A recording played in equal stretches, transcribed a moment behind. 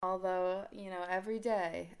Although, every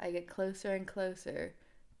day I get closer and closer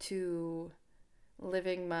to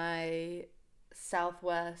living my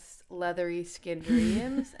Southwest leathery skin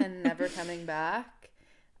dreams and never coming back.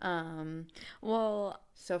 Well,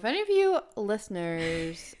 So if any of you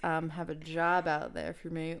listeners have a job out there for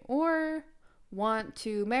me or want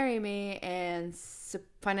to marry me and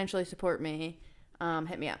financially support me,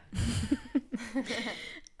 hit me up.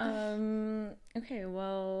 okay,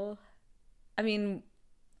 well, I mean,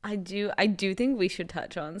 I do think we should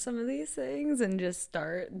touch on some of these things and just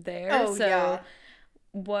start there. Oh, So yeah.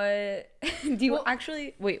 what do you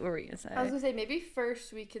actually wait, what were you gonna say? I was gonna say maybe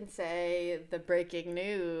first we can say the breaking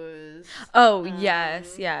news. Oh,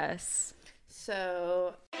 yes.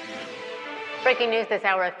 So Breaking news this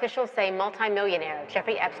hour, officials say multimillionaire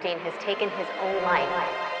Jeffrey Epstein has taken his own life.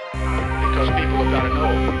 Because people have got to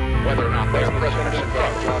know whether or not they are prisoners of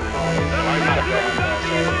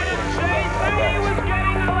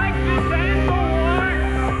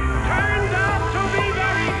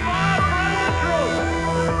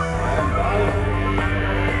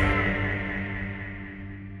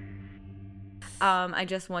I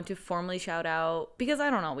just want to formally shout out, because I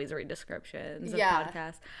don't always read descriptions of Yeah.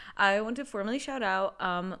 podcasts. I want to formally shout out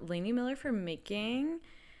Lainey Miller for making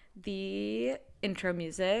the intro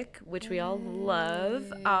music, which we all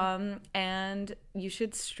love. And you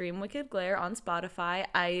should stream Wicked Glare on Spotify.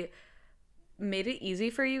 I made it easy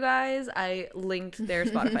for you guys. I linked their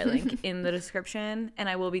Spotify link in the description, and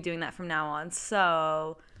I will be doing that from now on.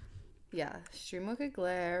 So yeah, stream Wicked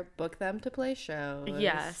Glare, book them to play shows.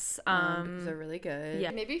 yes, because they're really good.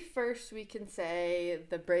 yeah. Maybe first we can say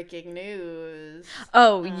the breaking news.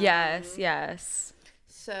 Oh, yes.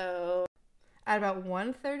 So at about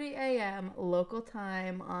 1:30 a.m. local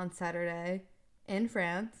time on Saturday in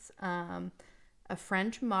France, a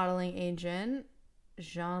French modeling agent,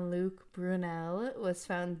 Jean-Luc Brunel, was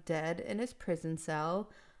found dead in his prison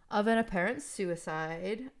cell of an apparent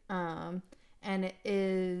suicide. And it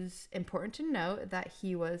is important to note that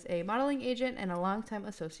he was a modeling agent and a longtime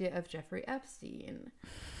associate of Jeffrey Epstein.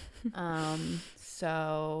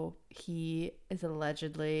 So he has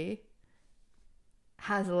allegedly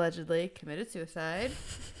committed suicide.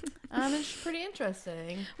 It's pretty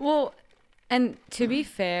interesting. Well, and to be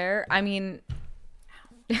fair, I mean,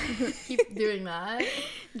 Keep doing that.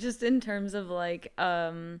 just in terms of like,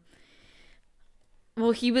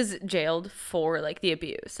 well, he was jailed for like the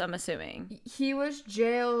abuse, I'm assuming. He was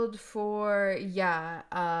jailed for,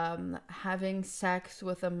 having sex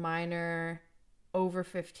with a minor over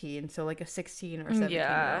 15, so like a 16 or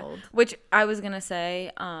 17-year-old. Which I was gonna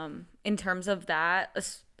say, in terms of that,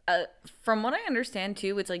 from what I understand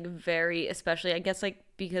too, it's like very, especially I guess like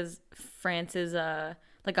because France is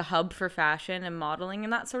like a hub for fashion and modeling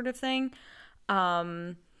and that sort of thing.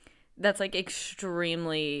 That's like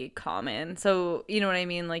extremely common. So, you know what I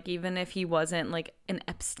mean? Like, even if he wasn't like an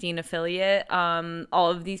Epstein affiliate, all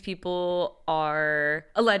of these people are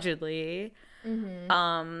allegedly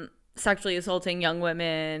sexually assaulting young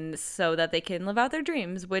women so that they can live out their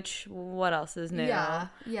dreams, which what else is new? Yeah.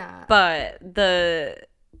 But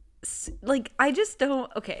I just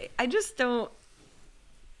don't,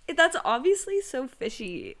 that's obviously so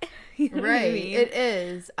fishy. You know what I Right. mean? It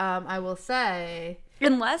is. I will say,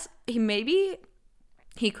 Unless maybe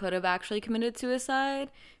he could have actually committed suicide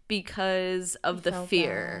because of the felt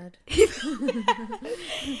fear. bad. He's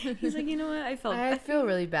like, you know what? I feel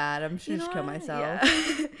really bad. I'm just you gonna know kill what? myself.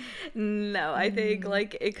 Yeah. No, I think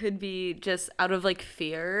like it could be just out of like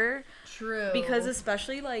fear. True. Because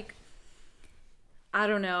especially like, I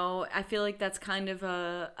don't know, I feel like that's kind of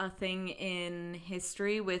a thing in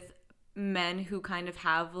history with men who kind of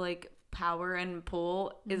have like power and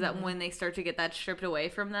pull, is that when they start to get that stripped away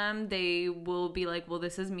from them, they will be like, well,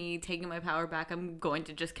 this is me taking my power back. I'm going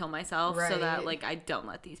to just kill myself so that Right. like I don't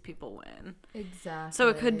let these people win. Exactly. So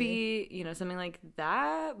it could be, something like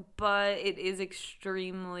that, but it is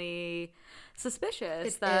extremely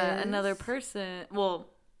suspicious that is. another person, well,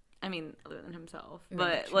 I mean, other than himself,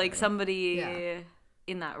 Right, but like true. somebody Yeah.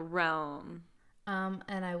 in that realm.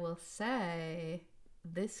 And I will say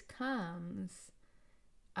this comes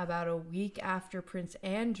about a week after Prince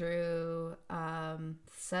Andrew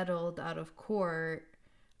settled out of court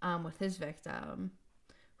with his victim,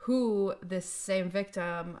 who this same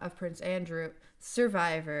victim of Prince Andrew,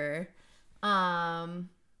 survivor,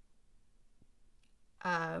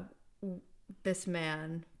 this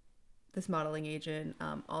modeling agent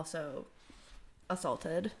also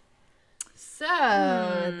assaulted. So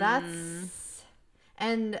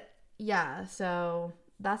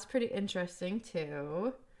that's pretty interesting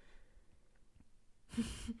too.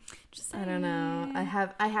 Just I don't know. I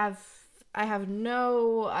have I have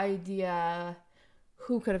no idea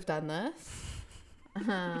who could have done this.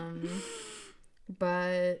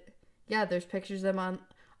 But yeah, there's pictures of them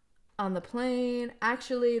on the plane.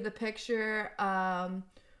 Actually, the picture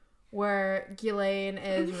where Ghislaine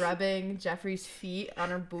is rubbing Jeffrey's feet on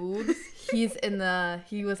her boobs, he was on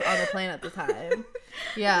the plane at the time.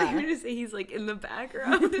 Yeah. You're gonna say he's like in the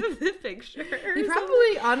background of the picture. He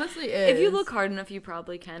probably honestly is. If you look hard enough, you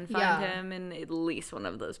probably can find Yeah. him in at least one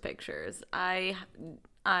of those pictures. I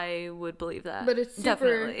would believe that. But it's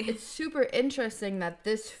definitely. it's super interesting that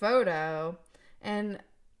this photo, and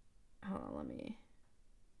hold on,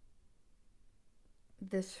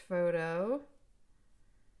 this photo,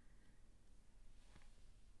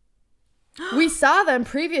 we saw them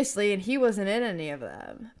previously and he wasn't in any of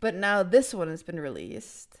them, but now this one has been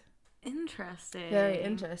released. Interesting. Very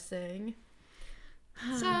interesting.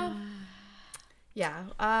 So yeah,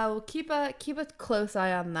 we'll keep a close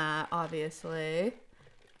eye on that, obviously.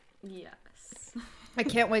 Yes. I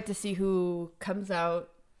can't wait to see who comes out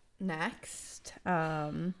next.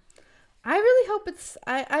 I really hope it's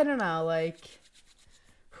I don't know, like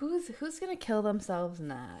who's gonna kill themselves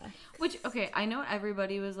next? Which, okay, I know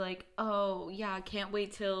everybody was like, oh yeah, I can't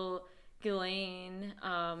wait till Ghislaine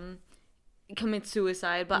commits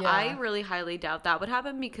suicide, but Yeah. I really highly doubt that would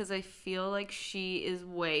happen because I feel like she is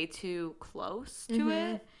way too close to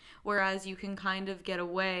it, whereas you can kind of get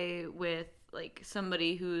away with like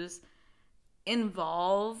somebody who's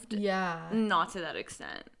involved, Yeah. not to that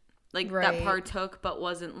extent, like that Right. partook but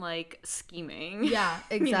wasn't like scheming. Yeah,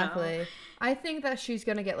 you know? exactly. I think that she's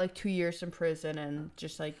gonna get like 2 years in prison and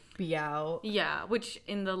just like be out. Yeah, which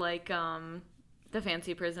in the like the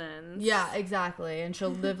fancy prisons. Yeah, exactly. And she'll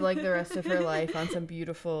live like the rest of her life on some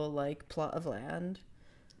beautiful like plot of land.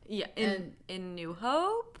 Yeah, And- in New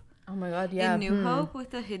Hope. Oh my god, yeah. In New Hope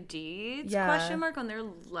with the Hadids? Yeah. Question mark on their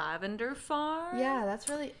lavender farm? Yeah, that's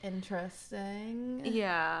really interesting.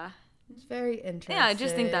 Yeah. It's very interesting. Yeah, I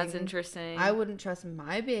just think that's interesting. I wouldn't trust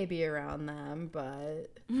my baby around them,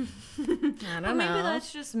 but I don't But maybe know.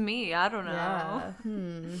 that's just me. I don't know.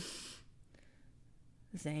 Yeah.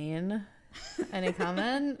 Zane, any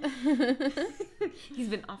comment? He's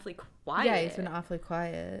been awfully quiet. Yeah, he's been awfully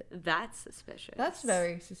quiet. That's suspicious. That's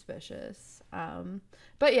very suspicious.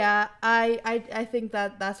 But yeah, I think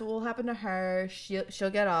that that's what will happen to her. She'll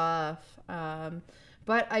get off.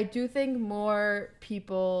 But I do think more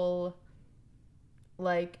people,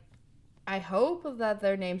 like, I hope that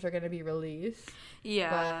their names are going to be released.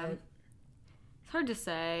 Yeah. But It's hard to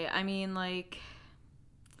say. I mean, like,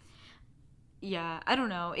 yeah, I don't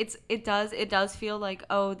know. It does feel like,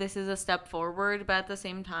 oh, this is a step forward, but at the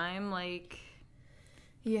same time, like,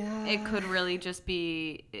 yeah, it could really just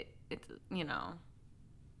be it you know.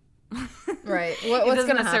 right. It What's doesn't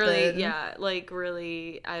going to necessarily, happen? yeah, like,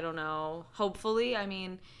 really, I don't know. Hopefully, I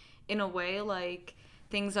mean, in a way, like,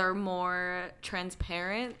 things are more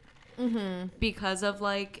transparent because of,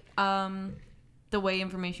 like, the way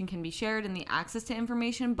information can be shared and the access to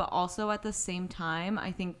information, but also at the same time,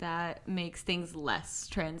 I think that makes things less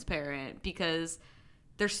transparent because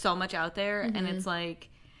there's so much out there and it's like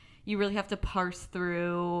you really have to parse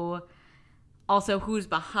through also who's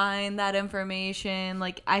behind that information.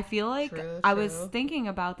 Like, I feel like I was thinking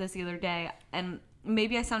about this the other day, and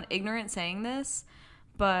maybe I sound ignorant saying this,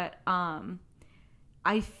 but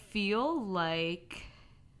I feel like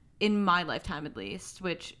in my lifetime at least,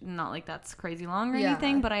 which not like that's crazy long or Yeah.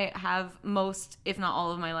 anything, but I have most, if not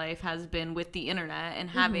all of my life has been with the internet and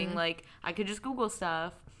having like, I could just Google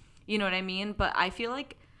stuff, you know what I mean? But I feel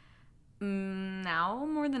like now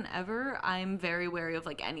more than ever, I'm very wary of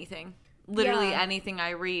like anything. Literally Yeah. anything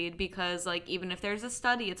I read, because like even if there's a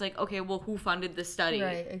study, it's like, okay, well, who funded this study?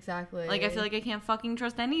 Right, exactly. Like, I feel like I can't fucking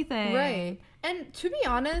trust anything. Right. And to be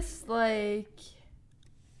honest, like,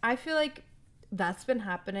 I feel like that's been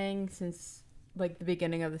happening since like the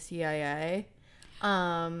beginning of the CIA.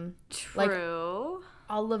 True.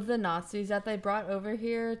 All of the Nazis that they brought over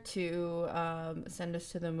here to send us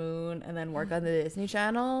to the moon and then work on the Disney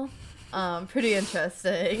Channel. Pretty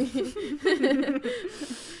interesting.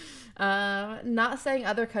 Not saying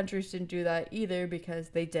other countries didn't do that either, because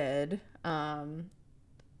they did. I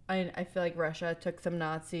feel like Russia took some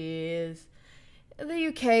Nazis. The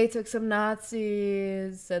UK took some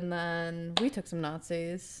Nazis, and then we took some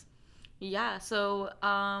Nazis. Yeah, so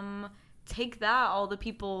take that, all the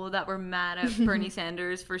people that were mad at Bernie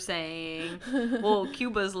Sanders for saying, well,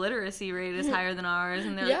 Cuba's literacy rate is higher than ours,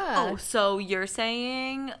 and they're Yeah. like, oh, so you're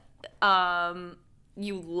saying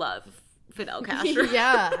you love Fidel Castro.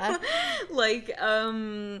 Yeah. Like,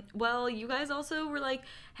 well, you guys also were like,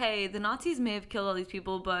 hey, the Nazis may have killed all these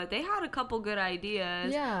people, but they had a couple good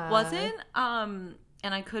ideas. Yeah. Wasn't?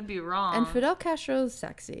 And I could be wrong. And Fidel Castro's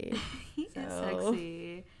sexy. He is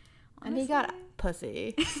sexy. And he got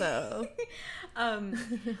pussy, so.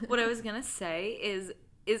 What I was gonna say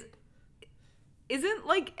isn't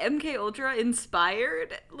like MK Ultra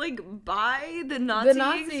inspired like by the Nazi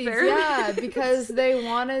experiments? Yeah, because they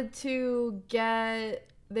wanted to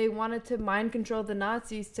mind control the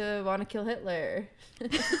Nazis to want to kill Hitler.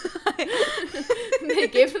 They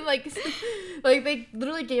gave them like they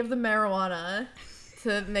literally gave them marijuana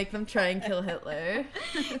to make them try and kill Hitler.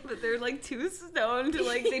 But they're like too stoned to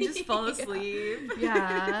like they just fall asleep.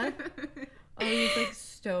 Yeah. All these like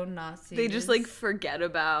stone Nazis. They just like forget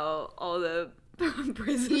about all the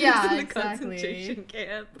prisoners Yeah, in the exactly. concentration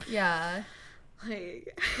camp. Yeah.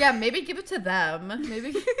 Like Yeah, maybe give it to them.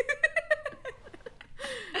 Maybe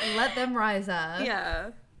let them rise up. yeah.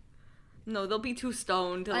 No, they'll be too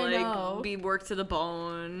stoned to I like know. be worked to the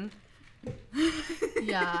bone.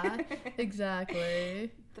 Yeah,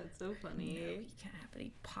 exactly. That's so funny. You can't have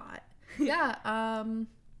any pot. Yeah,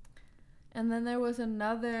 and then there was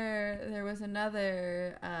another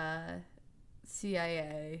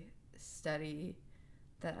CIA study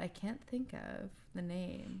that I can't think of the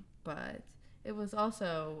name, but it was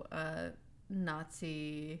also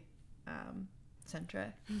Nazi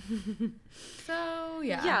centric. So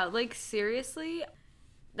yeah. Yeah, like seriously,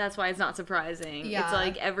 that's why it's not surprising. Yeah. It's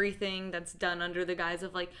like everything that's done under the guise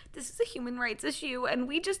of like, this is a human rights issue and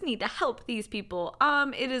we just need to help these people.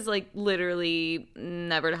 It is like literally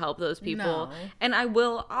never to help those people. No. And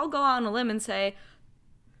I'll go on a limb and say,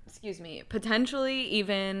 excuse me, potentially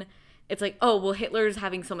even it's like, oh, well, Hitler's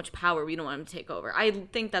having so much power, we don't want him to take over. I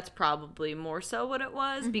think that's probably more so what it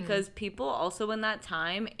was, because people also in that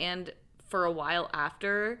time and for a while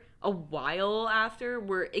after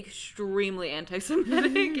were extremely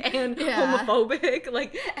anti-Semitic and homophobic.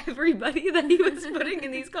 Like, everybody that he was putting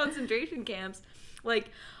in these concentration camps, like,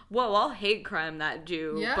 whoa, I'll hate crime that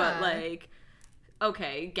Jew, but like,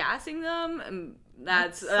 okay, gassing them,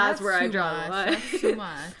 that's where I draw the line. That's too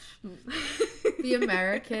much. The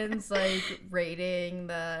Americans like liberating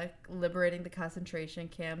the concentration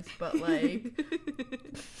camps, but like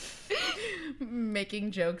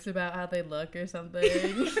making jokes about how they look or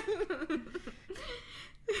something.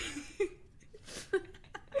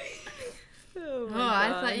 Oh, I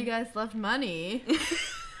thought you guys loved money.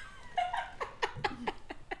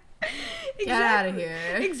 Get out of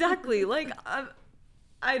here. Exactly. Like,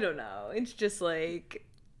 I don't know. It's just like,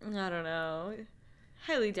 I don't know.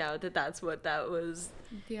 Highly doubt that that's what that was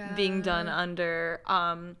being done under.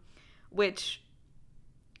 Which,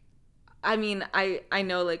 I mean, I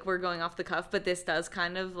know like we're going off the cuff, but this does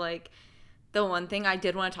kind of like the one thing I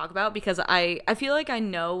did want to talk about, because I feel like I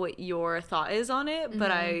know what your thought is on it, but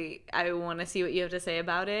I want to see what you have to say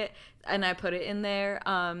about it. And I put it in there.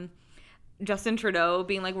 Justin Trudeau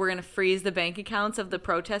being like, we're going to freeze the bank accounts of the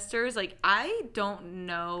protesters. Like, I don't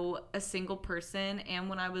know a single person. And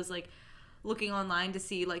when I was like looking online to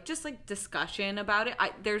see like just like discussion about it,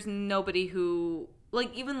 there's nobody who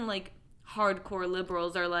like, even like hardcore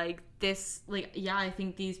liberals are like this, like, yeah, I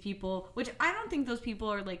think these people, which I don't think those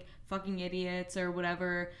people are like fucking idiots or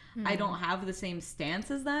whatever. I don't have the same stance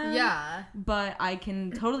as them. Yeah. But I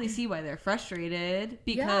can totally see why they're frustrated,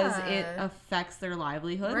 because it Yeah. affects their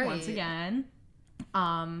livelihood Right. once again.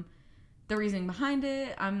 The reasoning behind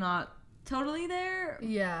it, I'm not totally there.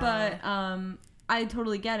 Yeah. But I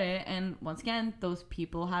totally get it. And once again, those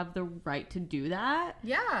people have the right to do that.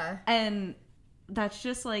 Yeah. And that's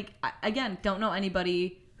just like, again, don't know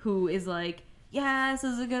anybody who is like, yeah, this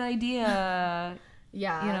is a good idea.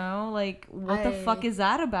 Yeah. You know, like, what the fuck is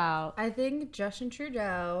that about? I think Justin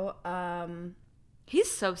Trudeau, He's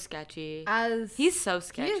so sketchy. as He's so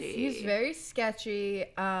sketchy. He's very sketchy.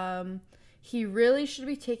 He really should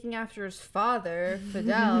be taking after his father,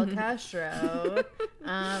 Fidel Castro.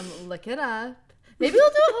 Look it up. Maybe we'll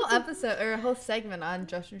do a whole episode or a whole segment on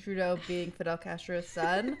Justin Trudeau being Fidel Castro's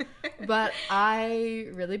son. But I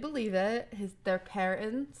really believe it. His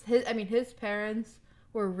parents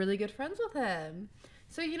were really good friends with him.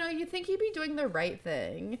 So, you know, you think he'd be doing the right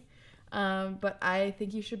thing. But I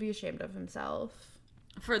think he should be ashamed of himself.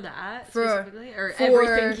 For that, For- specifically? Or for-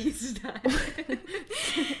 everything he's done?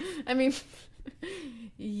 I mean,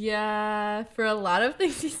 yeah, for a lot of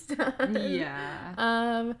things he's done.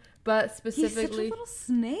 Yeah. But He's specifically, such a little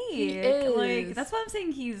snake. is. Like, that's why I'm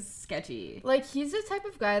saying he's sketchy. like, he's the type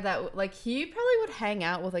of guy that, like, he probably would hang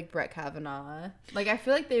out with, like, Brett Kavanaugh. Like, I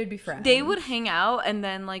feel like they would be friends. They would hang out, and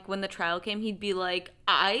then, like, when the trial came, he'd be like,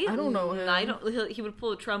 I don't know him. He would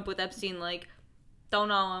pull a Trump with Epstein, like, don't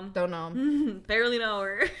know him. Don't know him. Barely know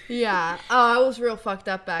her. Yeah. Oh, I was real fucked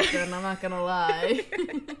up back then. I'm not gonna lie.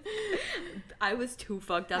 I was too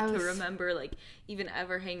fucked up to remember, like, even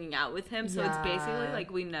ever hanging out with him. So it's basically like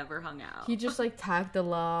we never hung out. He just, like, tagged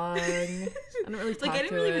along. I don't really talk like, I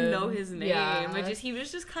didn't to really even him. know his name. Yeah. He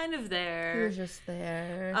was just kind of there. He was just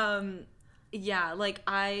there. Yeah, like,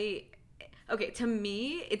 okay, to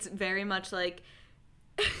me, it's very much like,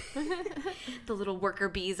 the little worker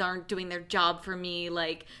bees aren't doing their job for me,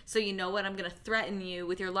 like, so you know what, I'm gonna threaten you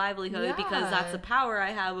with your livelihood because that's the power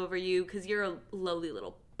I have over you, because you're a lowly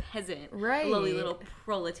little peasant, Right. a lowly little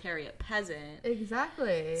proletariat peasant.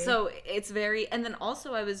 Exactly. So it's very, and then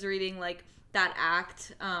also I was reading, like, that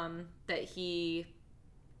act that he,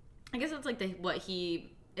 I guess it's like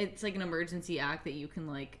it's like an emergency act that you can,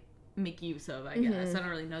 like, make use of, I guess. I don't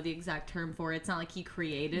really know the exact term for it. It's not like he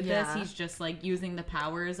created this. He's just, like, using the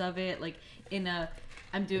powers of it, like, in a,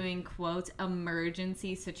 I'm doing quotes,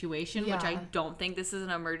 emergency situation, which I don't think this is an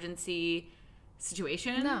emergency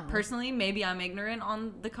situation. No. Personally, maybe I'm ignorant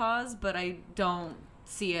on the cause, but I don't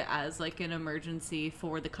see it as, like, an emergency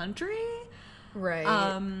for the country.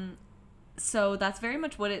 Right. So that's very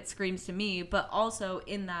much what it screams to me, but also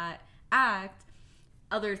in that act,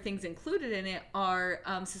 other things included in it are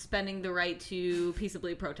suspending the right to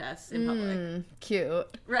peaceably protest in public.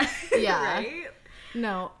 Cute. Right? Yeah. Right?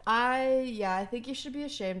 No, I think he should be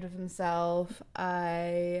ashamed of himself.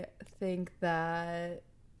 I think that,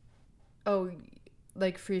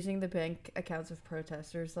 like, freezing the bank accounts of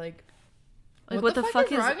protesters, like what the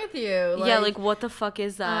fuck is wrong with you? Yeah, like, what the fuck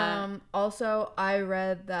is that? Also, I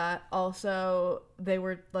read that also they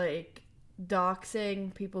were, like,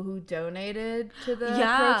 doxing people who donated to the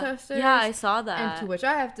protesters. Yeah, I saw that. And to which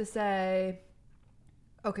I have to say,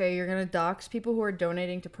 okay, you're gonna dox people who are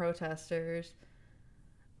donating to protesters,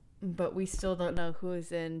 but we still don't know who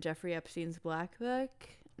is in Jeffrey Epstein's black book.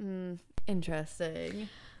 Interesting.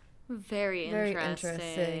 Very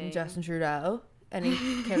interesting. Justin Trudeau. Any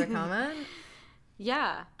care to comment?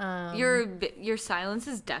 Yeah. Your silence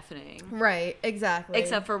is deafening. Right, exactly.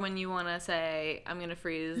 Except for when you want to say, I'm going to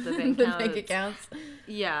freeze the bank bank accounts.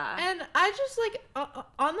 Yeah. And I just, like,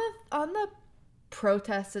 on the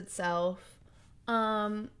protest itself,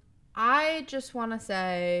 I just want to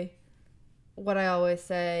say what I always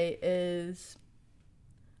say is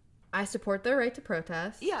I support their right to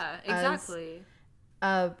protest. Yeah, exactly.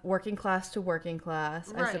 Working class to working class.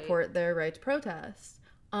 Right. I support their right to protest.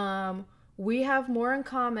 We have more in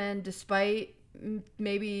common, despite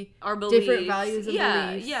maybe our beliefs, different values and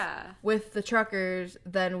beliefs yeah. with the truckers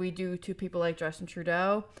than we do to people like Justin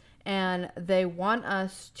Trudeau. And they want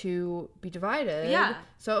us to be divided. Yeah.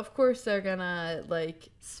 So, of course, they're gonna, like,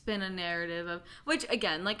 spin a narrative of... Which,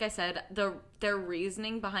 again, like I said, their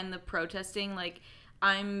reasoning behind the protesting, like,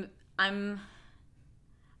 I'll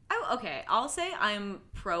say I'm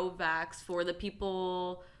pro-vax for the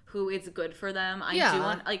people who it's good for them. I do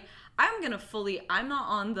want, like, I'm not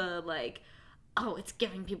on the, like, oh, it's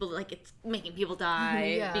giving people, like, it's making people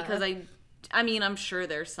die. Because I mean, I'm sure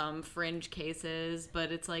there's some fringe cases,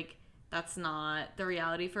 but it's like, that's not the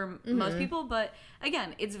reality for most people. But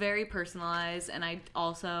again, it's very personalized, and I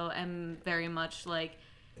also am very much like,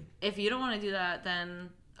 if you don't want to do that, then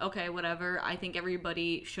okay, whatever. I think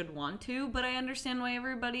everybody should want to, but I understand why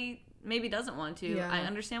everybody maybe doesn't want to. Yeah. I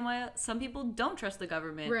understand why some people don't trust the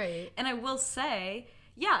government. Right. And I will say,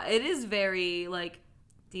 yeah, it is very, like,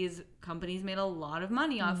 these companies made a lot of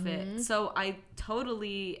money off it. So I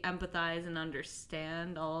totally empathize and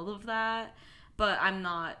understand all of that. But I'm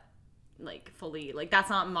not, like, fully, like, that's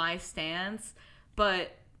not my stance.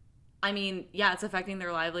 But, I mean, yeah, it's affecting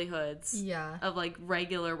their livelihoods. Yeah. Of, like,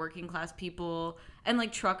 regular working class people. And,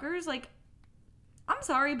 like, truckers, like, I'm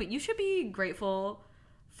sorry, but you should be grateful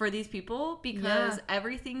for these people because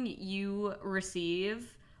everything you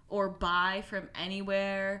receive or buy from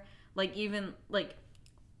anywhere, like, even, like,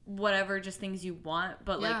 whatever, just things you want,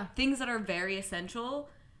 but like things that are very essential,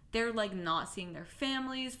 they're, like, not seeing their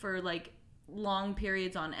families for, like, long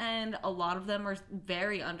periods on end. A lot of them are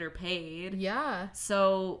very underpaid. Yeah.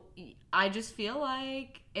 So I just feel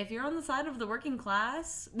like if you're on the side of the working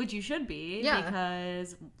class, which you should be,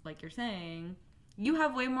 because, like you're saying, you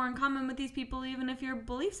have way more in common with these people even if your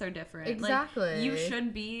beliefs are different. Exactly. Like, you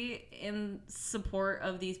should be in support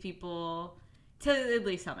of these people to at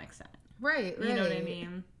least some extent. Right. You know what I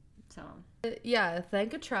mean? So Yeah,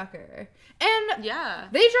 thank a trucker. And yeah,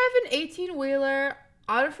 they drive an 18-wheeler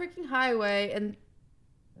on a freaking highway and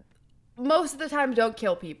most of the time don't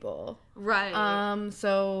kill people. right.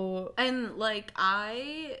 So And like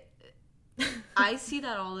I see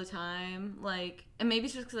that all the time, like, and maybe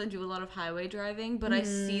it's just because I do a lot of highway driving, but I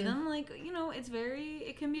see them, like, you know,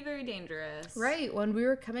 it can be very dangerous. right, when we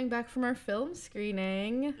were coming back from our film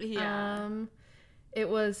screening, Yeah. it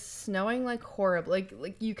was snowing like horribly.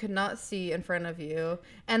 Like you could not see in front of you.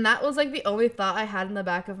 And that was like the only thought I had in the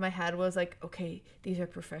back of my head was like, okay, these are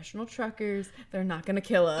professional truckers. They're not going to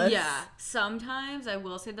kill us. Yeah. Sometimes, I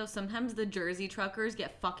will say though, sometimes the Jersey truckers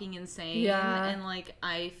get fucking insane. Yeah. And like,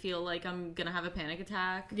 I feel like I'm going to have a panic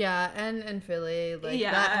attack. Yeah, and in Philly, like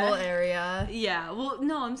Yeah. that whole area. Yeah, well,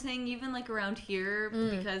 no, I'm saying even like around here,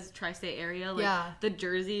 because tri-state area, like Yeah. the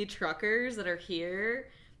Jersey truckers that are here,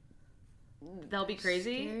 they'll be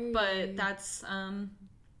crazy. Scary. But that's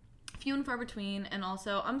few and far between. And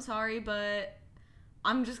also, I'm sorry, but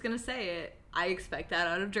I'm just gonna say it. I expect that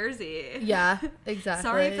out of Jersey. Yeah, exactly.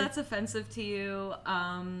 Sorry if that's offensive to you.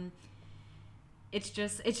 It's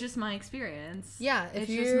just my experience. Yeah,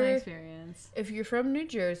 it's just my experience. If you're from New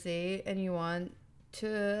Jersey and you want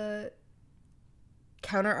to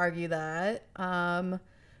counter argue that,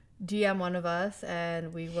 DM one of us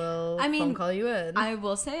and we will phone call you in. I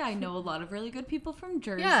will say I know a lot of really good people from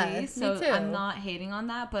Jersey, Yeah, so me too. I'm not hating on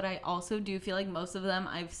that, but I also do feel like most of them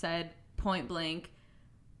I've said point blank,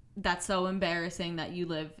 that's so embarrassing that you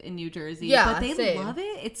live in New Jersey. Yeah, but they same. love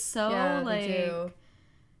it. It's so Yeah, like, they do.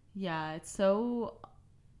 yeah, it's so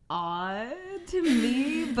odd to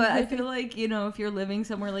me, but I feel like, you know, if you're living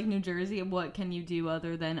somewhere like New Jersey, what can you do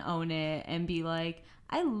other than own it and be like,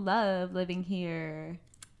 I love living here.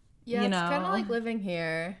 Yeah, you it's kind know? of like living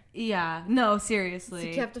here. Yeah, no, So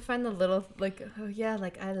seriously. you have to find the little, like, oh yeah,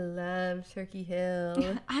 like I love Turkey Hill.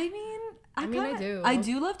 I mean, I do. I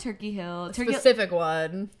do love Turkey Hill. A specific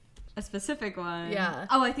one. A specific one. Yeah.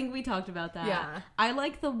 Oh, I think we talked about that. Yeah. I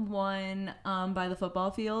like the one by the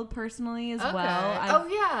football field personally as Okay. well. Oh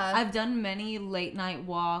yeah. I've done many late night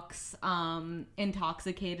walks,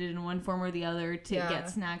 intoxicated in one form or the other to Yeah. get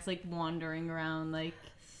snacks, like wandering around, like,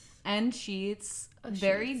 and Sheets. Oh,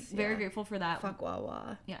 Very Sheetz, very yeah. grateful for that. Fuck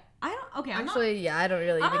Wawa. Yeah. I don't. Okay. Actually, yeah, I don't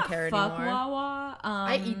really I'm even not care fuck anymore. Wawa.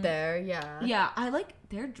 I eat there, yeah. Yeah, I like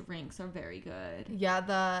their drinks are very good.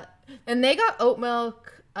 Yeah, and they got oat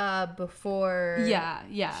milk before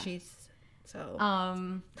Yeah. she's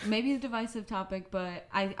so Maybe a divisive topic, but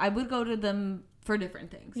I would go to them for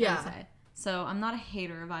different things. I Yeah. would say. So I'm not a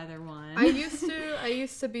hater of either one. I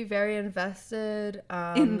used to be very invested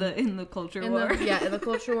in the culture war. in the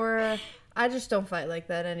culture war. I just don't fight like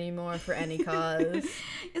that anymore for any cause.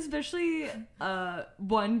 Especially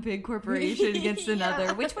one big corporation against another.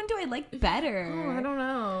 Yeah. Which one do I like better? Oh, I don't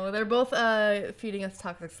know. They're both feeding us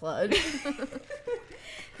toxic sludge.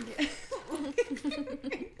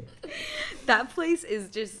 That place is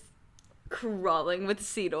just crawling with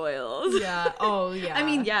seed oils. Yeah. Oh, yeah. I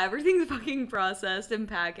mean, yeah, everything's fucking processed and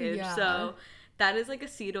packaged. Yeah. So that is like a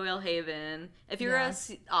seed oil haven. If you're Yeah.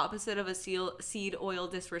 opposite of a seed oil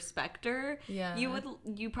disrespecter, Yeah.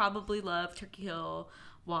 you probably love Turkey Hill,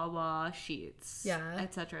 Wawa, Sheets, Yeah.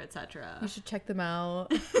 etc., etc. You should check them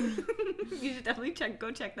out. You should definitely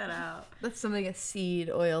go check that out. That's something a seed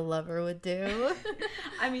oil lover would do.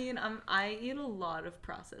 I mean, I eat a lot of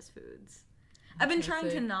processed foods. I've been trying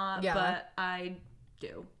to not, Yeah. but I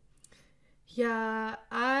do. Yeah,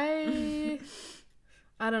 I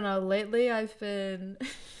don't know. Lately, I've been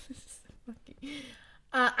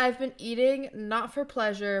I've been eating not for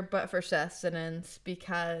pleasure but for sustenance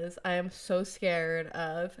because I am so scared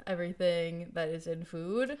of everything that is in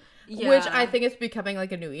food, which I think is becoming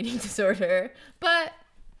like a new eating disorder. But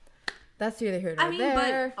that's neither here nor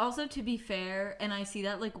there. But also to be fair, and I see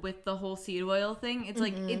that like with the whole seed oil thing, it's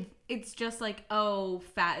like it's just like, oh,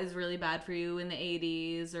 fat is really bad for you in the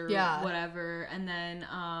 80s or whatever, and then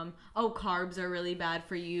oh, carbs are really bad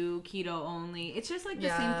for you, keto only. It's just like the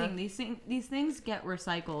same thing. These things get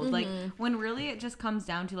recycled. Like when really it just comes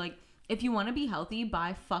down to like, if you want to be healthy,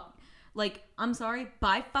 I'm sorry,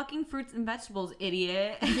 buy fucking fruits and vegetables,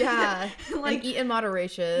 idiot. Yeah. Like, and eat in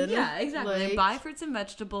moderation. yeah, exactly. Like, Buy fruits and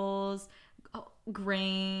vegetables,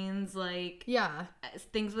 grains, like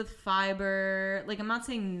things with fiber. Like, I'm not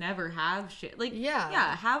saying never have shit. Like,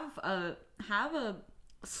 have a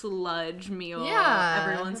sludge meal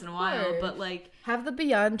every once in a while, course. but like have the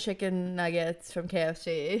Beyond Chicken nuggets from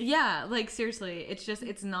KFC. Yeah, like seriously,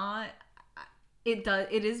 it's not. It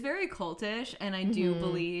is very cultish, and I do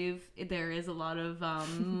believe there is a lot of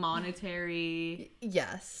monetary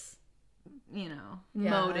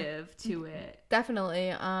motive to it.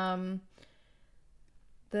 Definitely.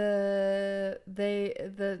 The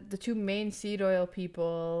two main seed oil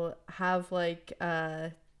people have like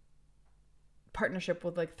a partnership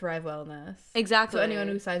with like Thrive Wellness. Exactly. So anyone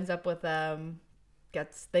who signs up with them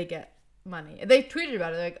get money. They tweeted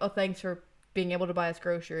about it like, "Oh, thanks for being able to buy us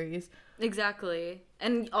groceries." Exactly.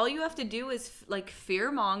 And all you have to do is like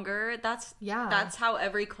fear monger. That's how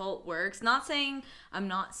every cult works. I'm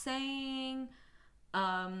not saying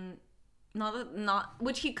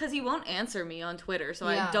because he won't answer me on Twitter, so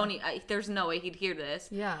there's no way he'd hear this.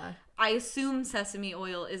 Yeah. I assume sesame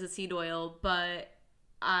oil is a seed oil, but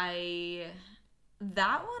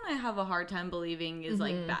that one I have a hard time believing is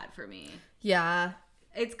like bad for me. Yeah.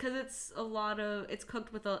 It's because it's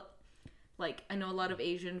cooked with I know a lot of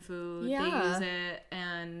Asian food. Yeah. They use it,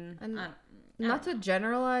 and not to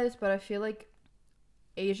generalize, but I feel like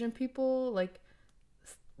Asian people, like,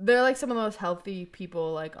 they're like some of the most healthy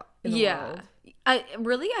people like in the world. I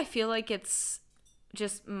feel like it's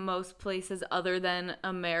just most places other than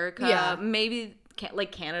America. Yeah. Maybe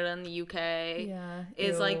like Canada and the UK. Yeah.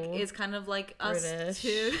 is kind of like British. Us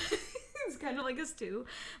too. It's kind of like us too,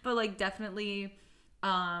 but like definitely.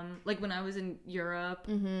 Like when I was in Europe,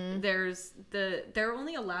 they're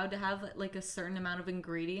only allowed to have like a certain amount of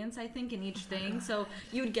ingredients, I think, in each thing. So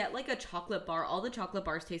you would get like a chocolate bar. All the chocolate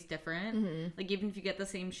bars taste different. Like even if you get the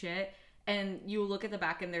same shit, and you look at the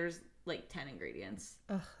back and there's like 10 ingredients.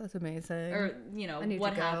 Oh, that's amazing. Or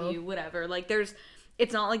what have you, whatever. Like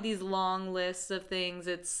it's not like these long lists of things.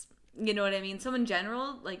 It's you know what I mean. So in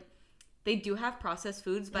general, like. They do have processed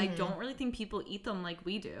foods, but I don't really think people eat them like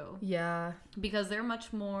we do. Yeah. Because they're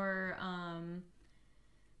much more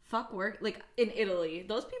work. Like in Italy,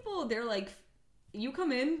 those people, they're like, you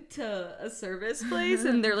come into a service place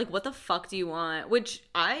and they're like, what the fuck do you want? Which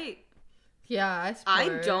I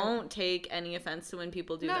don't take any offense to when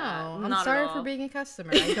people do that. No, I'm sorry for being a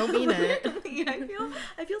customer. I don't mean it.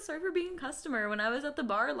 I feel sorry for being a customer. When I was at the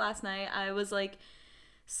bar last night, I was like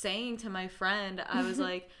saying to my friend, I was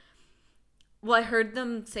like, well, I heard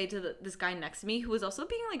them say to this guy next to me, who was also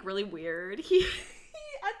being like really weird. He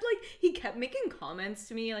kept making comments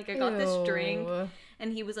to me. Like I got this drink,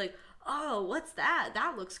 and he was like, "Oh, what's that?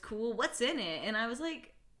 That looks cool. What's in it?" And I was like,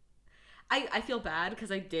 I feel bad because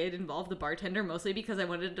I did involve the bartender mostly because I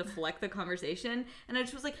wanted to deflect the conversation, and I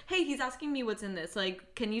just was like, "Hey, he's asking me what's in this.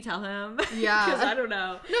 Like, can you tell him?" Yeah, because I don't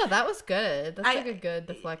know. No, that was good. That's like a good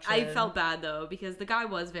deflection. I felt bad though because the guy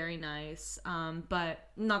was very nice, but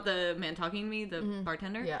not the man talking to me, the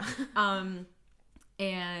bartender. Yeah.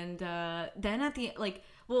 And then at the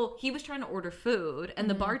he was trying to order food, and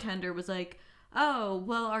the bartender was like, "Oh,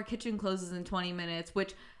 well, our kitchen closes in 20 minutes,"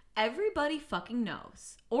 which. Everybody fucking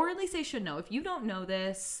knows, or at least they should know. If you don't know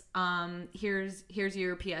this, here's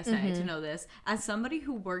your PSA to know this. As somebody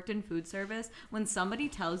who worked in food service, when somebody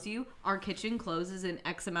tells you our kitchen closes in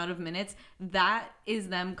X amount of minutes, that is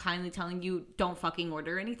them kindly telling you don't fucking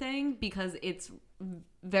order anything because it's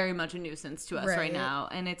very much a nuisance to us right now,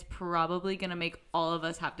 and it's probably gonna make all of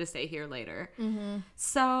us have to stay here later.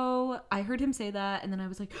 So I heard him say that, and then I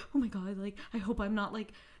was like, oh my god, like I hope I'm not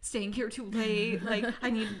like staying here too late. Like I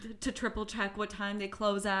need to triple check what time they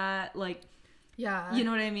close at. Like, yeah, you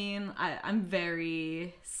know what I mean? I'm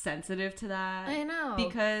very sensitive to that. I know,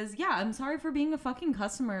 because I'm sorry for being a fucking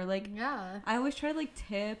customer. Like, I always try to like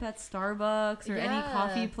tip at Starbucks or any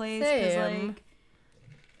coffee place because like.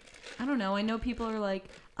 I don't know. I know people are like,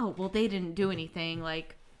 oh, well, they didn't do anything.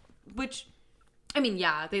 Like, which, I mean,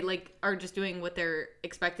 they like are just doing what they're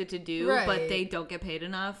expected to do, but they don't get paid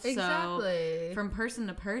enough. Exactly. So from person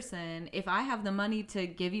to person, if I have the money to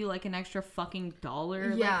give you like an extra fucking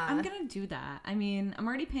 $1, like, I'm going to do that. I mean, I'm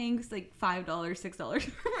already paying like $5, $6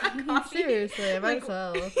 for a coffee. Seriously, I might as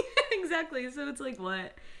well. Exactly. So it's like,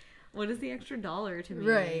 what is the extra $1 to me?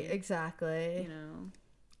 Right. Exactly. You know?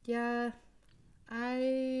 Yeah.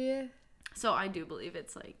 So I do believe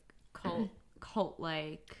it's like cult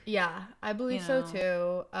like. Yeah, I believe so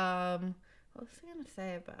too. What was I gonna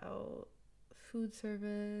say about food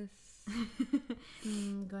service?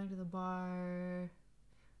 Going to the bar.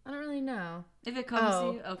 I don't really know. If it comes to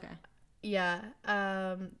you, okay. Yeah.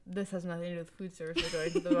 This has nothing to do with food service or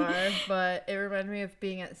going to the bar, but it reminded me of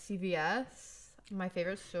being at CVS, my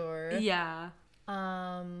favorite store. Yeah.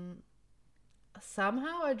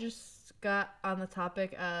 Somehow I just got on the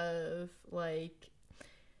topic of like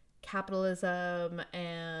capitalism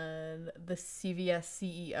and the CVS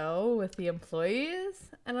CEO with the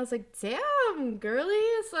employees, and I was like, damn,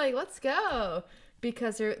 girlies, like, let's go.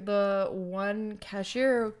 Because the one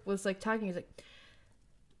cashier was like talking, he's like,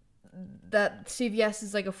 that CVS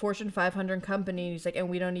is like a Fortune 500 company. And he's like, and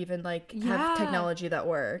we don't even like have technology that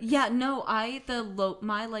works. Yeah, no,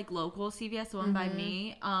 my like local CVS, the one by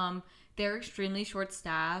me, they're extremely short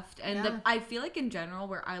staffed, and I feel like in general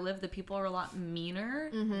where I live, the people are a lot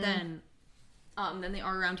meaner than they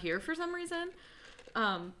are around here for some reason.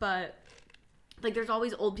 But like there's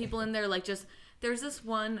always old people in there, like just there's this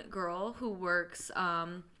one girl who works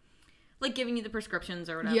like giving you the prescriptions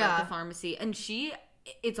or whatever at the pharmacy, and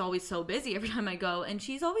it's always so busy every time I go, and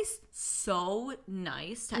she's always so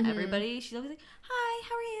nice to everybody. She's always like, hi,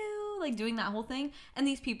 how are you? Like doing that whole thing. And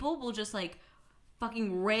these people will just like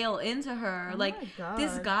fucking rail into her. Like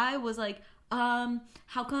this guy was like,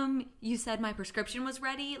 how come you said my prescription was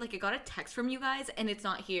ready? Like I got a text from you guys and it's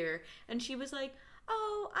not here. And she was like,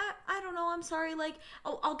 oh, I don't know, I'm sorry, like,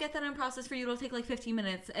 I'll get that in process for you, it'll take like 15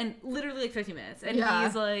 minutes, and literally like 15 minutes, and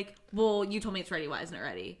he's like, well, you told me it's ready, why isn't it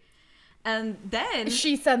ready? And then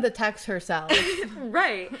she sent the text herself.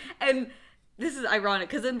 Right. And this is ironic,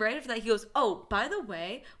 because then right after that he goes, oh, by the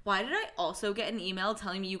way, why did I also get an email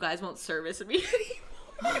telling me you guys won't service me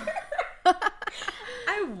anymore?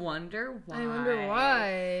 I wonder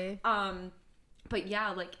why. But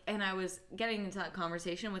yeah, like, and I was getting into that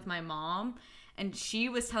conversation with my mom, and she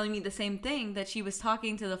was telling me the same thing, that she was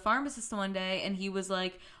talking to the pharmacist one day, and he was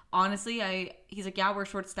like, honestly, he's like, yeah, we're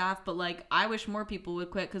short staffed, but like, I wish more people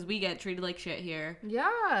would quit because we get treated like shit here.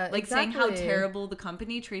 Yeah, like saying how terrible the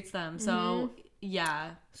company treats them. So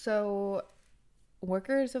yeah. So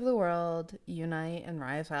workers of the world, unite and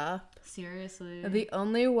rise up. Seriously. The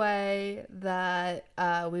only way that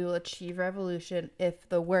we will achieve revolution if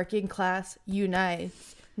the working class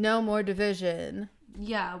unites. No more division.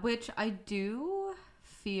 Yeah, which I do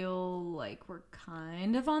feel like we're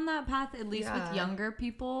kind of on that path, at least with younger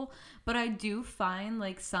people. But I do find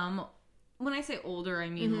like when I say older, I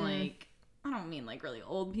mean like, I don't mean like really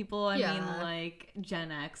old people. I mean like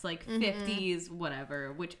Gen X, like 50s,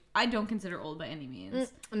 whatever, which I don't consider old by any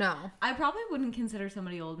means. No. I probably wouldn't consider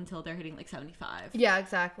somebody old until they're hitting like 75. Yeah,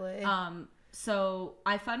 exactly. So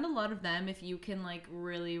I find a lot of them, if you can like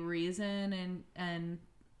really reason and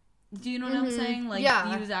do you know what I'm saying? Like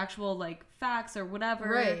use actual like facts or whatever,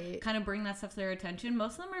 right? Kind of bring that stuff to their attention.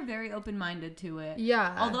 Most of them are very open-minded to it.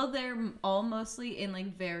 Yeah. Although they're all mostly in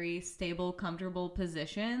like very stable, comfortable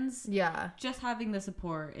positions. Yeah. Just having the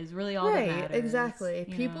support is really all that matters. Exactly.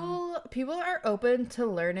 People are open to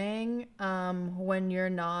learning when you're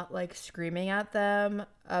not like screaming at them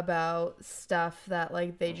about stuff that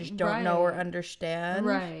like they just don't know or understand.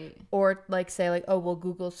 Right. Or like say like, oh well,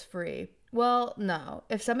 Google's free. Well, no.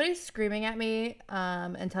 If somebody's screaming at me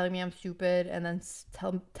and telling me I'm stupid and then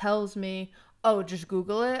tells me, oh, just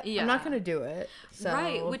Google it, I'm not going to do it. So.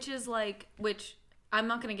 Right, which I'm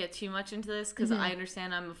not going to get too much into this because I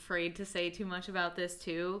understand I'm afraid to say too much about this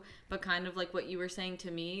too, but kind of like what you were saying to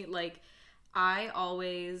me, like I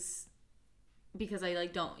always, because I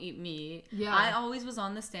like don't eat meat, I always was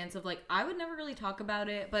on the stance of like I would never really talk about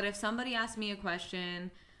it, but if somebody asked me a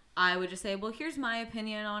question, I would just say, well, here's my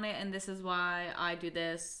opinion on it, and this is why I do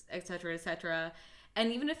this, etc., etc.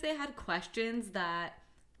 And even if they had questions that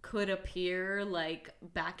could appear, like,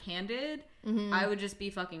 backhanded, I would just be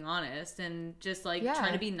fucking honest and just, like,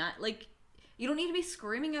 try to be not, like, you don't need to be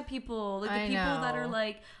screaming at people. Like, the people that are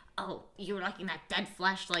like, oh, you're liking that dead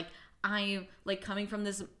flesh, like, I'm, like, coming from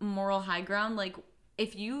this moral high ground, like,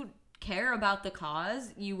 if you care about the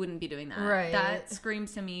cause, you wouldn't be doing that. Right. That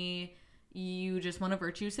screams to me, you just want a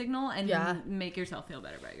virtue signal and make yourself feel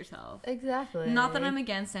better about yourself. Exactly. Not that I'm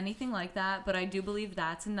against anything like that, but I do believe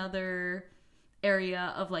that's another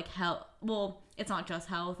area of like health. Well, it's not just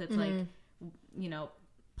health. It's like, you know,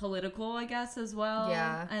 political, I guess, as well.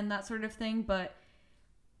 Yeah. And that sort of thing. But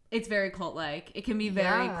it's very cult-like. It can be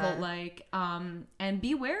very cult-like. And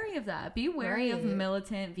be wary of that. Be wary of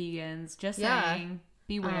militant vegans. Just saying,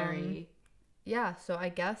 be wary. So I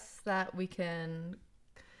guess that we can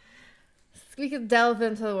delve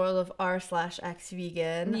into the world of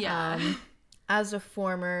r/ex-vegan. Yeah. As a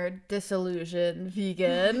former disillusioned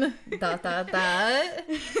vegan,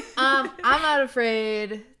 I'm not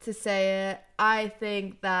afraid to say it. I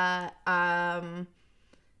think that a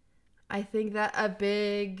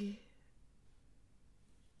big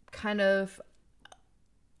kind of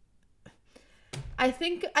I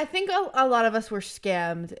think a lot of us were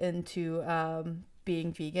scammed into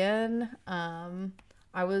being vegan.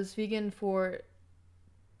 I was vegan for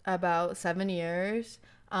about 7 years,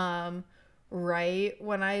 right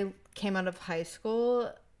when I came out of high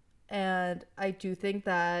school, and I do think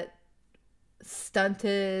that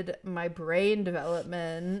stunted my brain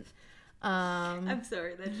development I'm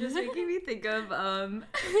sorry, that's just making me think of how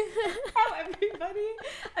everybody,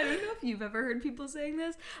 I don't know if you've ever heard people saying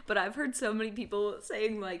this, but I've heard so many people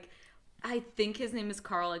saying, like, I think his name is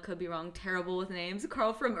Carl, I could be wrong, terrible with names,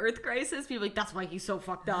 Carl from Earth Crisis, people are like, that's why he's so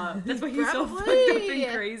fucked up, that's why he's so fucked up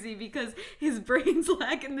and crazy, because his brain's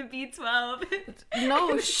lacking the B12.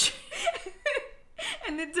 No shit.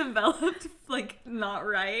 And it developed, like, not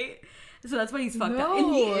right. So that's why he's fucked up.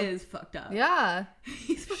 And he is fucked up. Yeah.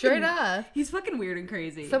 He's fucking, Straight up. He's fucking weird and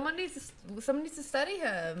crazy. Someone needs to study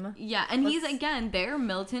him. Yeah, and he's, again, they're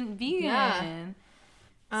militant vegan.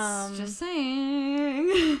 Yeah. Just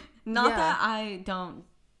saying. Not Yeah. that I don't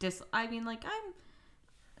I mean, like,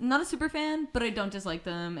 I'm not a super fan, but I don't dislike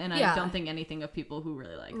them, and I don't think anything of people who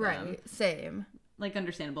really like them. Right. Same. Like,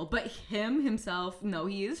 understandable. But himself, no,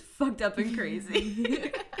 he is fucked up and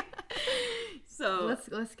crazy. So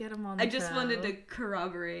let's get him on the I just show. wanted to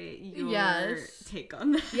corroborate your Yes. take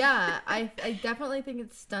on that. Yeah, I definitely think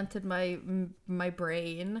it stunted my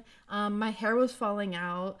brain. My hair was falling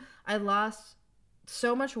out. I lost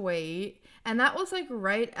so much weight, and that was like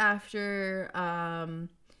right after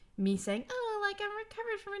me saying, "Oh, like I'm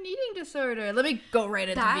recovered from an eating disorder. Let me go right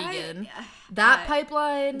into vegan." That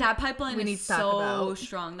pipeline we need is to talk so about.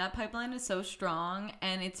 strong. That pipeline is so strong,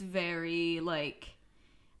 and it's very like,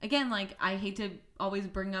 again, like, I hate to always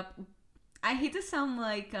bring up, I hate to sound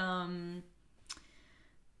like I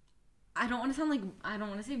don't want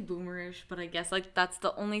to say boomerish, but I guess like that's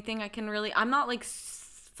the only thing I can really, I'm not like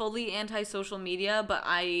fully anti-social media, but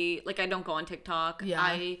I don't go on TikTok. Yeah.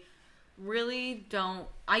 I really don't.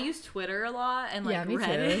 I use Twitter a lot and like me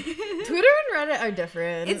Reddit. too. Twitter and Reddit are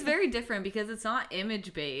different. It's very different because it's not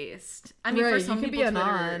image based. I mean, Right, for you some can be people, Twitter,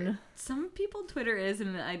 anon. some people Twitter is,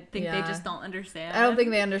 and I think they Yeah. just don't understand. I don't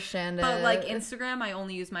think they understand it. But like Instagram, I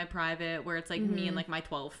only use my private, where it's like me and like my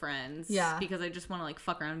 12 friends. Yeah. Because I just want to like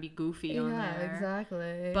fuck around and be goofy on yeah, there.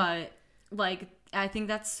 exactly. But like, I think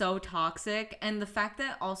that's so toxic, and the fact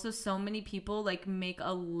that also so many people like make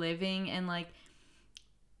a living and like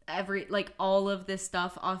all of this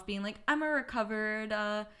stuff off being like, I'm a recovered,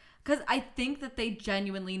 because I think that they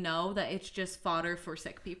genuinely know that it's just fodder for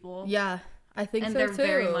sick people. yeah, I think And so they're too.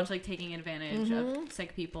 very much like taking advantage of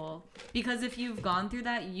sick people, because if you've gone through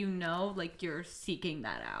that, you know, like, you're seeking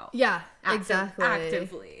that out. Yeah, exactly.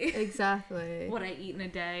 Actively. Exactly. What I eat in a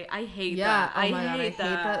day, I hate Yeah, that. oh my I God, hate I hate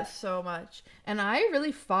that so much. And I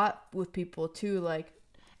really fought with people too, like,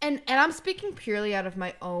 and I'm speaking purely out of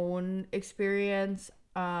my own experience.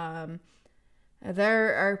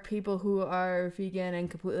 There are people who are vegan and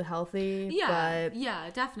completely healthy. Yeah, but yeah,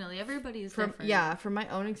 definitely. Everybody is different. yeah, from my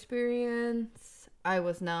own experience, I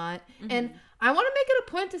was not. Mm-hmm. And I want to make it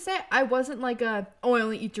a point to say I wasn't like I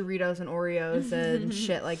only eat Doritos and Oreos and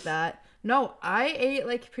shit like that. No, I ate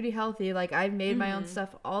like pretty healthy. Like, I made my own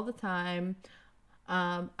stuff all the time.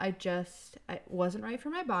 It wasn't right for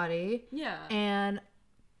my body. Yeah. And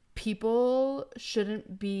people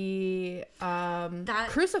shouldn't be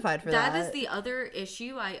crucified for that. That is the other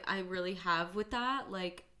issue I really have with that.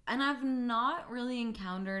 Like, and I've not really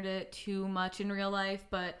encountered it too much in real life,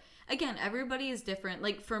 but again, everybody is different.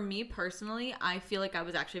 Like, for me personally, I feel like I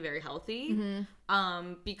was actually very healthy.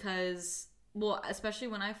 Because, well, especially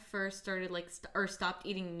when I first started like stopped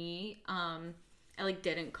eating meat, I like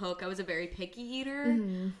didn't cook. I was a very picky eater.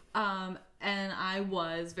 And I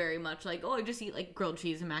was very much like, oh, I just eat like grilled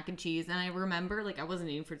cheese and mac and cheese. And I remember like I wasn't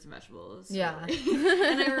eating fruits and vegetables. So. Yeah.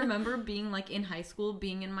 And I remember being like in high school,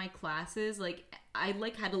 being in my classes, like I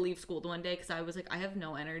like had to leave school one day because I was like, I have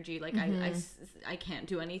no energy. Like I can't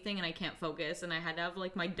do anything and I can't focus. And I had to have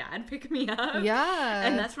like my dad pick me up. Yeah.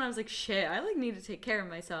 And that's when I was like, shit, I like need to take care of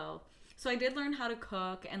myself. So I did learn how to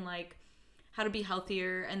cook and like how to be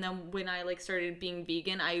healthier. And then when I like started being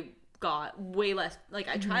vegan, I got way less, like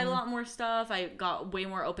I tried a lot more stuff. I got way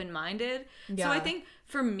more open-minded. Yeah. So I think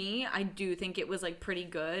for me, I do think it was like pretty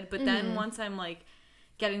good. But then once I'm like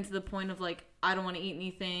getting to the point of like, I don't want to eat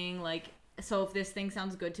anything, like, so if this thing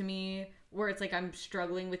sounds good to me, where it's like I'm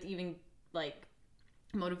struggling with even like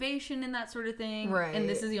motivation and that sort of thing, right, and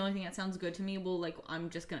this is the only thing that sounds good to me, well, like, I'm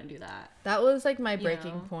just gonna do that. That was like my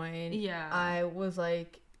breaking point. Yeah. I was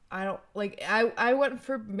like, I don't like, I went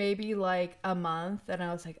for maybe like a month and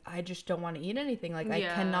I was like, I just don't want to eat anything. Like, I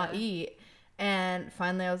cannot eat. And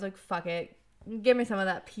finally I was like, fuck it, give me some of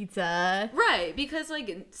that pizza. Right, because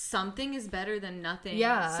like something is better than nothing.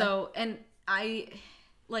 Yeah. So, and I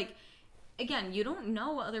like, again, you don't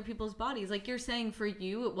know other people's bodies. Like you're saying, for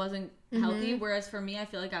you it wasn't healthy, whereas for me I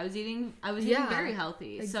feel like I was eating very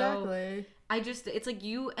healthy. Exactly. So I just, it's like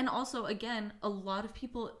you, and also again, a lot of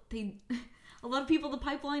people the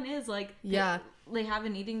pipeline is like, they have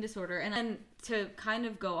an eating disorder. And then to kind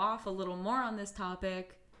of go off a little more on this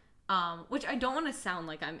topic, which I don't want to sound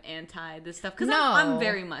like I'm anti this stuff, because I'm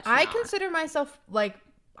very much I not. consider myself like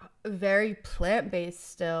very plant-based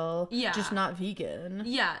still, Yeah. just not vegan.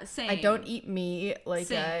 Yeah, same. I don't eat meat, like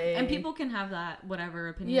Same. And people can have that whatever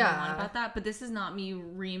opinion they want about that, but this is not me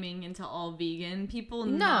reaming into all vegan people,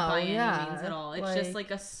 not by any means at all. It's just like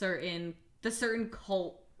the certain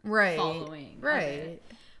cult following, right?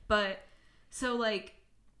 But so like,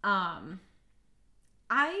 I'm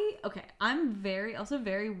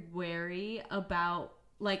very wary about,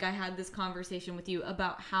 like, I had this conversation with you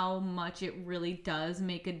about how much it really does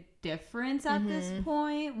make a difference at this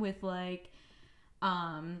point with, like,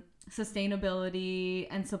 sustainability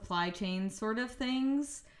and supply chain sort of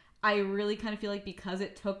things. I really kind of feel like because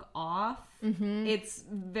it took off, it's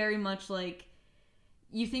very much like,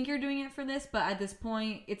 you think you're doing it for this, but at this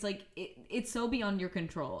point, it's like, it's so beyond your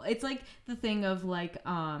control. It's like the thing of, like,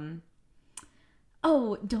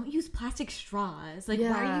 oh, don't use plastic straws. Like,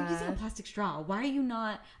 why are you using a plastic straw? Why are you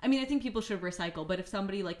not... I mean, I think people should recycle, but if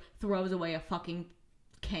somebody, like, throws away a fucking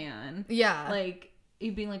can... Yeah. Like,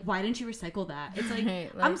 you'd be like, why didn't you recycle that? It's like,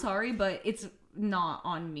 Right, like... I'm sorry, but it's not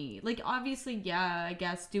on me. Like, obviously, yeah, I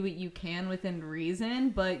guess do what you can within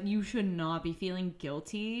reason, but you should not be feeling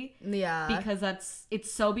guilty. Yeah. Because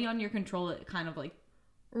it's so beyond your control, it kind of, like,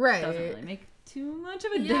 right. doesn't really make too much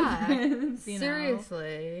of a difference, you know?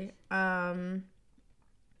 Seriously.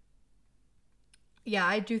 Yeah,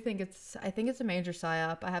 I think it's a major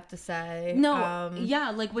psyop, I have to say. No,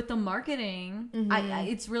 yeah, like with the marketing,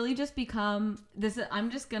 it's really just become this.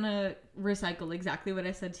 I'm just gonna recycle exactly what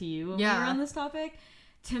I said to you when we were on this topic.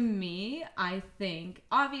 To me, I think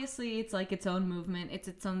obviously it's like its own movement. It's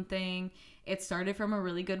its own thing. It started from a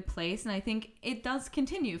really good place, and I think it does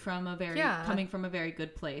continue from coming from a very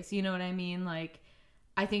good place. You know what I mean? Like,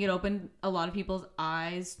 I think it opened a lot of people's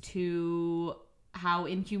eyes to how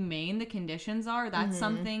inhumane the conditions are. That's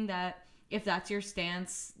something that, if that's your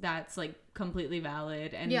stance, that's like completely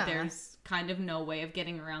valid, and there's kind of no way of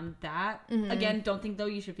getting around that. Again, don't think though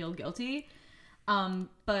you should feel guilty, but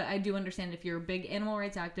I do understand if you're a big animal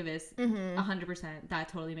rights activist, 100%, that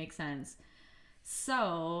totally makes sense.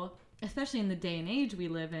 So especially in the day and age we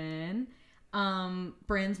live in,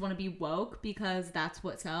 brands want to be woke because that's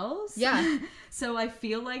what sells. Yeah. So I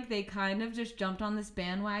feel like they kind of just jumped on this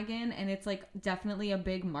bandwagon, and it's like definitely a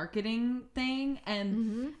big marketing thing.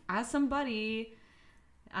 And as somebody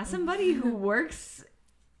who works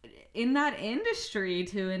in that industry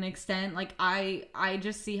to an extent, like I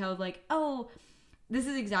just see how, like, oh, this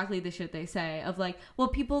is exactly the shit they say of like, well,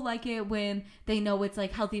 people like it when they know it's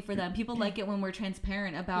like healthy for them. People like it when we're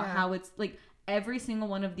transparent about how it's like, every single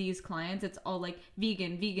one of these clients, it's all like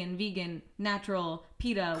vegan, natural,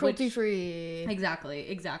 PETA, cruelty free.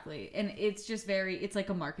 Exactly. And it's just it's like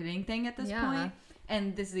a marketing thing at this point.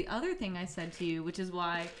 And this is the other thing I said to you, which is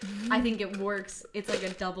why I think it works. It's like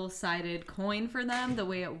a double-sided coin for them. The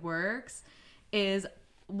way it works is,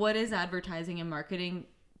 what is advertising and marketing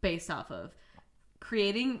based off of?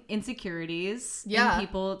 Creating insecurities in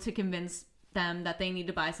people to convince them that they need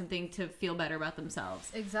to buy something to feel better about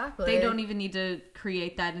themselves. Exactly. They don't even need to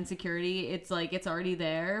create that insecurity. It's like, it's already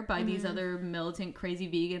there by these other militant crazy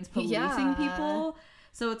vegans policing people.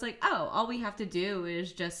 So it's like, oh, all we have to do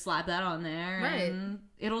is just slap that on there and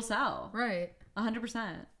it'll sell. Right.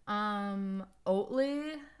 100%. Oatly,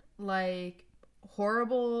 like,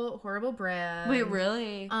 horrible brand. Wait,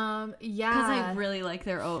 really? Yeah. Because I really like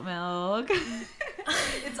their oat milk.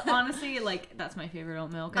 It's honestly, like, that's my favorite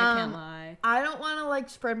oat milk. I can't lie. I don't want to, like,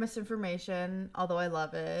 spread misinformation, although I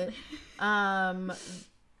love it.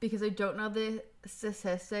 Because I don't know the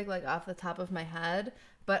statistic, like, off the top of my head,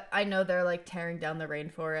 but I know they're, like, tearing down the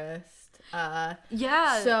rainforest.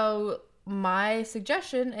 So my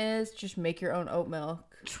suggestion is just make your own oat milk.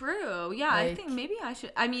 True. Yeah, I think maybe I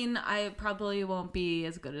should. I mean, I probably won't be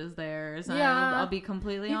as good as theirs. Yeah. I'll be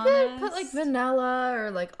completely honest. You could put, like, vanilla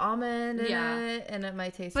or, like, almond in it, and it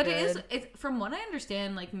might taste good. But it's from what I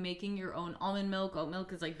understand, like, making your own almond milk, oat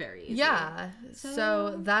milk is, like, very easy. Yeah.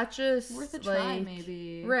 So that just... worth a try,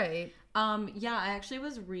 maybe. Right. Yeah, I actually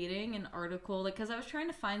was reading an article, like, because I was trying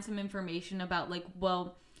to find some information about, like,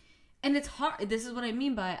 well, and it's hard. This is what I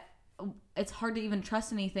mean by it's hard to even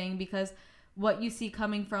trust anything, because what you see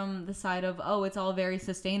coming from the side of, oh, it's all very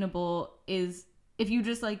sustainable, is if you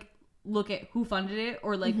just, like, look at who funded it,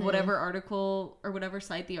 or, like, whatever article or whatever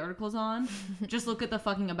site the article's on, just look at the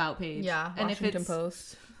fucking about page. Yeah, and Washington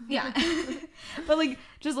Post. Yeah. But, like,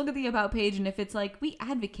 just look at the about page, and if it's like, we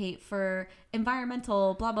advocate for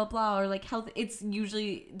environmental blah blah blah, or like health, it's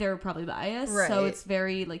usually, they're probably biased. Right. So it's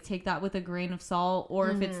very, like, take that with a grain of salt. Or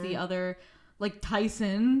if it's the other, like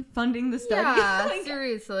Tyson funding the study. Yeah, Like,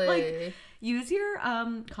 seriously. like, use your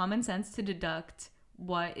common sense to deduct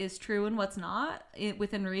what is true and what's not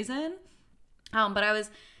within reason. But I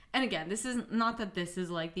was, and again, this is not that this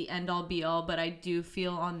is like the end all be all, but I do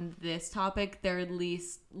feel on this topic they're at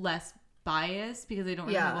least less biased because they don't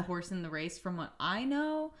really have a horse in the race from what I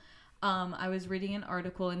know. I was reading an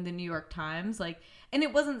article in the New York Times, like, and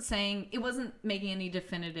it wasn't making any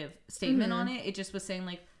definitive statement on it. It just was saying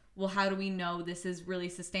like, well, how do we know this is really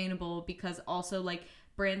sustainable? Because also like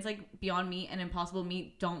brands like Beyond Meat and Impossible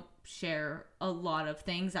Meat don't share a lot of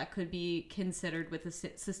things that could be considered with a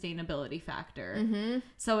sustainability factor.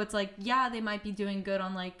 So it's like, yeah, they might be doing good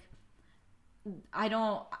on like,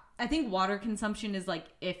 I think water consumption is like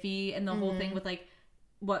iffy, and the whole thing with like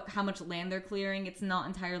how much land they're clearing, it's not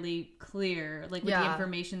entirely clear, like with the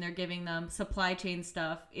information they're giving them. Supply chain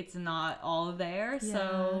stuff, it's not all there,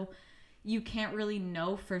 so you can't really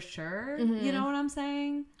know for sure. You know what I'm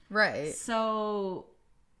saying? Right. So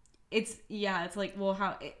it's like, well,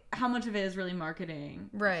 how much of it is really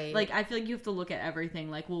marketing? Right. Like, I feel like you have to look at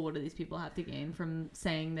everything like, well, what do these people have to gain from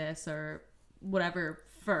saying this or whatever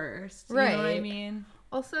first? You know what I mean?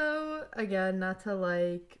 Also, again, not to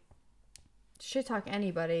like shit talk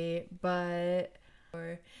anybody, but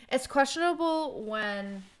it's questionable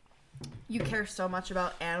when you care so much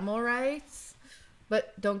about animal rights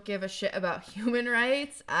but don't give a shit about human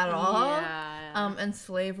rights at all. And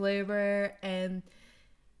slave labor and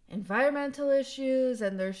environmental issues,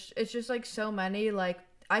 and it's just like so many. Like,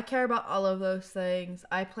 I care about all of those things.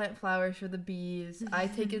 I plant flowers for the bees. I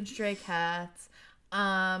take in stray cats.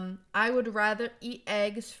 I would rather eat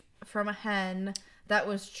eggs from a hen that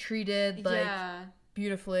was treated like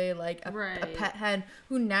beautifully, like a pet hen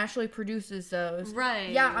who naturally produces those.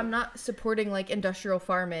 Yeah, I'm not supporting like industrial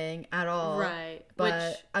farming at all.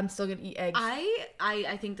 But I'm still gonna eat eggs.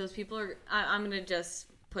 I think those people are. I'm gonna just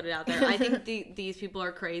put it out there. I think these people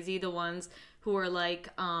are crazy. The ones who are like,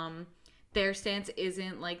 their stance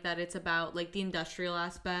isn't like that. It's about like the industrial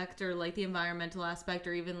aspect or like the environmental aspect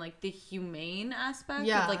or even like the humane aspect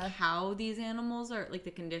of like how these animals are, like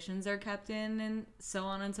the conditions they're kept in and so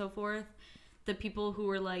on and so forth. The people who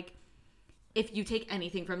are like, if you take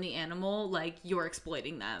anything from the animal, like, you're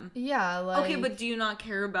exploiting them. Yeah, like... Okay, but do you not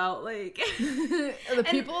care about, like... the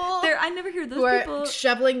people... I never hear those who people... are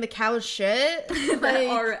shoveling the cow's shit. that like,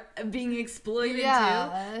 are being exploited,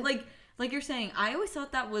 too. Like you're saying, I always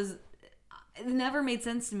thought that was... It never made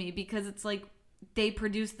sense to me because it's like, they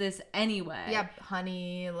produce this anyway. Yeah,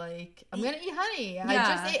 honey, like... I'm gonna eat honey. Yeah.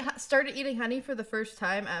 I just started eating honey for the first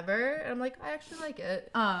time ever, and I'm like, I actually like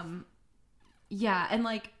it. Yeah, and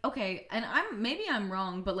like, okay, and I'm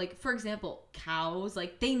wrong, but like, for example, cows,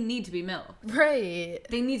 like, they need to be milked. Right.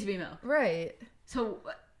 They need to be milked. Right. So,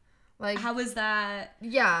 like, how is that?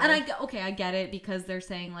 Yeah. And I get it because they're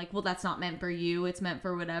saying like, well, that's not meant for you, it's meant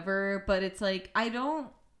for whatever, but it's like, I don't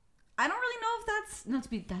really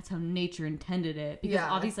know if that's how nature intended it, because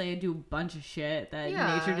obviously I do a bunch of shit that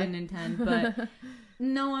nature didn't intend, but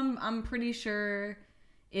no, I'm pretty sure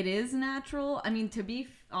it is natural. I mean, to be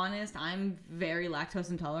honest, I'm very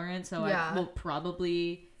lactose intolerant, so I will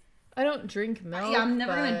probably... I don't drink milk. Yeah, I'm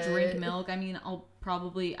never going to drink milk. I mean,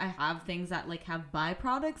 I have things that, like, have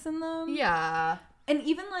byproducts in them. Yeah. And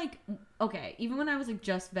even, like, okay, even when I was, like,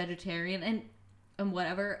 just vegetarian and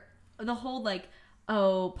whatever, the whole, like,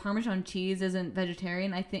 oh, Parmesan cheese isn't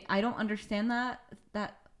vegetarian, I don't understand that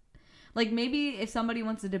like, maybe if somebody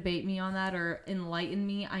wants to debate me on that or enlighten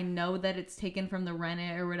me, I know that it's taken from the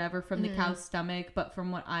rennet or whatever from the cow's stomach, but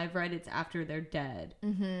from what I've read, it's after they're dead.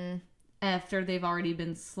 After they've already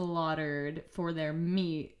been slaughtered for their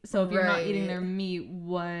meat. So if you're not eating their meat,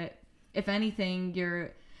 what, if anything,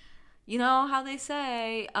 you're, you know how they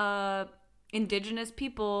say, indigenous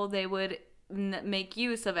people, they would make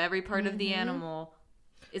use of every part of the animal.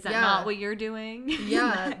 Is that not what you're doing?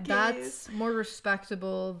 Yeah, that's more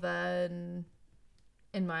respectable than,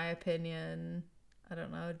 in my opinion, I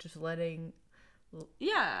don't know, just letting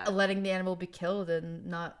the animal be killed and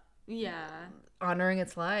not honoring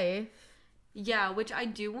its life. Yeah, which I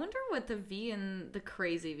do wonder what the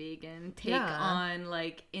crazy vegan take on,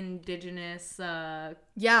 like, indigenous cultures.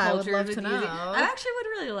 I would love to know. I actually would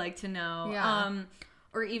really like to know. Yeah.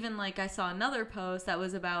 Or even, like, I saw another post that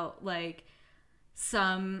was about, like,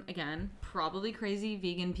 some, again, probably crazy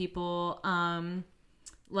vegan people,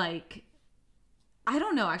 like, I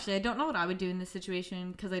don't know, actually. I don't know what I would do in this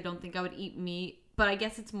situation because I don't think I would eat meat. But I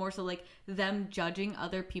guess it's more so, like, them judging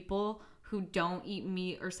other people who don't eat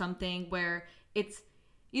meat or something, where it's,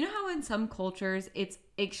 you know how in some cultures it's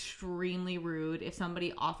extremely rude if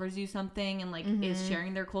somebody offers you something and, like, is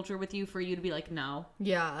sharing their culture with you for you to be like, no.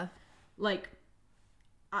 Yeah. like,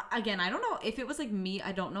 again, I don't know if it was like me.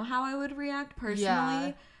 I don't know how I would react personally.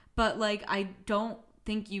 Yeah. But like, I don't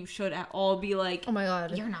think you should at all be like, Oh my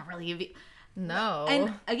God. you're not really. No.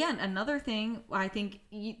 And again, another thing, I think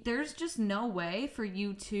there's just no way for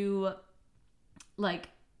you to like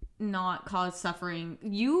not cause suffering.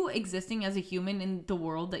 You existing as a human in the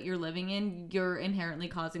world that you're living in, you're inherently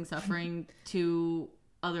causing suffering to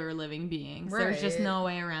other living beings. There's just Right. no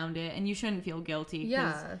way around it, and you shouldn't feel guilty. 'Cause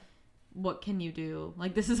Yeah. what can you do?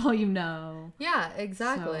 Like, this is all you know. Yeah,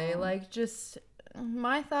 exactly. So- Like, just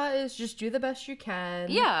my thought is just do the best you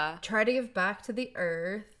can. Yeah. Try to give back to the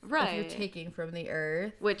earth. If Right. you're taking from the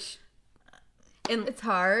earth. Which, It's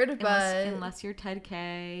hard, but unless you're Ted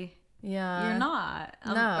K, yeah. you're not.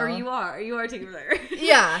 No. Or you are. You are taking from there.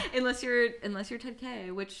 Yeah. unless you're Ted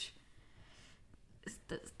K, which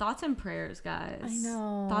thoughts and prayers, guys. I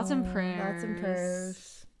know. Thoughts and prayers. Thoughts and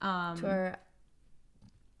prayers to Um, our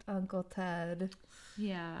Uncle Ted.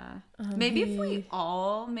 yeah. Maybe if we he-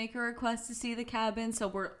 all make a request to see the cabin, so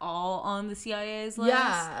we're all on the CIA's list.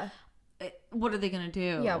 Yeah. What are they gonna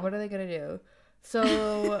do? Yeah, what are they going to do?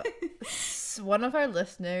 So, one of our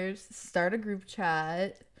listeners start a group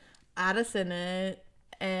chat, add us in it,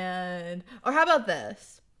 or how about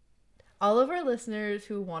this? All of our listeners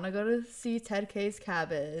who want to go to see Ted K's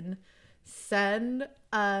cabin, send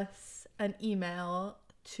us an email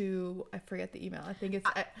to, I forget the email. I think it's,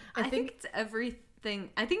 I think it's everything.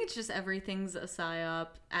 I think it's just everything's a psyop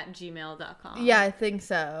at gmail.com. yeah, I think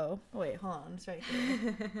so. Wait, hold on. It's right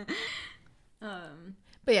here.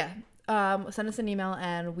 But yeah, send us an email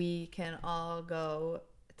and we can all go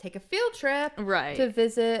take a field trip Right. to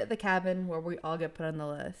visit the cabin where we all get put on the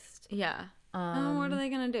list. Yeah. What are they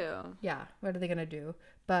gonna do? Yeah, what are they gonna do?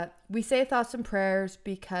 But we say thoughts and prayers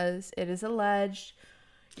because it is alleged.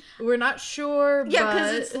 We're not sure. Yeah,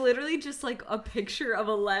 because but it's literally just like a picture of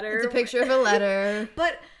a letter. it's a picture of a letter.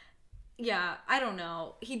 But yeah, I don't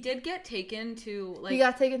know. He did get taken to like He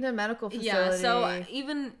got taken to a medical facility. yeah. So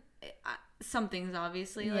even something's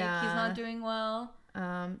obviously like he's Yeah. not doing well,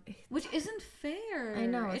 Um, which isn't fair. I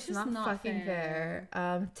know it's just not fucking fair.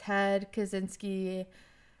 Ted Kaczynski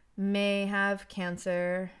may have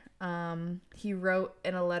cancer. He wrote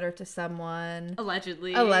in a letter to someone.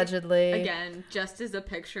 Allegedly. Again, just as a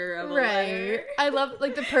picture of a letter. Right. I love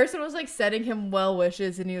like the person was like sending him well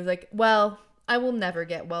wishes and he was like, "Well, I will never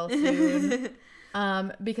get well soon.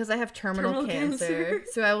 Because I have terminal cancer,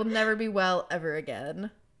 so I will never be well ever again."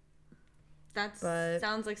 But-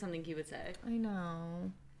 sounds like something he would say. I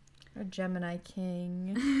know. Our Gemini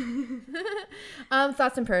king.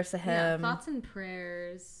 Thoughts and prayers to Yeah, him. thoughts and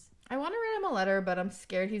prayers. I want to write him a letter, but I'm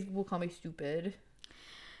scared he will call me stupid.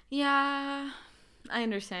 Yeah, I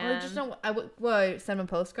understand. I just don't. What? Send him a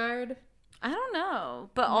postcard? I don't know,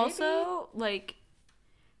 but also like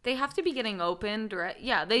they have to be getting opened, right?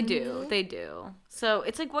 Yeah, they do. They do. So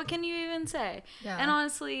it's like, what can you even say? Yeah. And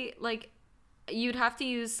honestly, like you'd have to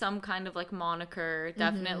use some kind of like moniker,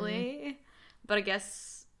 definitely. But I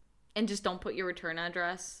guess, and just don't put your return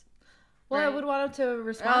address. Well, I right? would want him to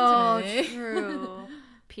respond to me. True.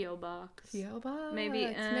 P.O. box. P.O. box. Maybe,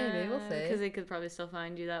 maybe we'll see. because they could probably still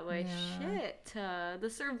find you that way. Yeah. Shit, the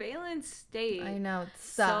surveillance state. I know it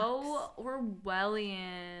sucks. So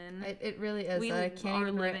Orwellian. It really is. We I can't are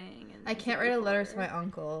even write. living in I can't write a letter to before. my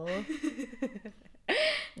uncle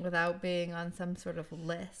without being on some sort of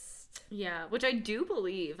list. Yeah, which I do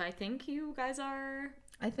believe. I think you guys are.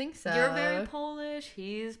 I think so. You're very Polish.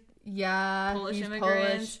 He's yeah. Polish he's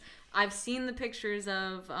immigrants. Polish. I've seen the pictures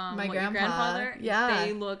of My your grandpa. grandfather. Yeah.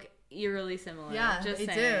 They look eerily similar. Yeah, just they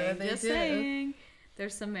do. saying. They just do. saying.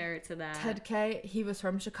 There's some merit to that. Ted K. He was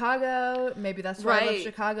from Chicago. Maybe that's why I love Right.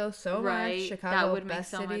 Chicago so right. much. Chicago, That would make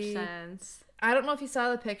best so city. much sense. I don't know if you saw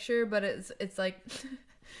the picture, but it's like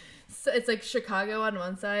it's like Chicago on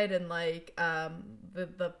one side and like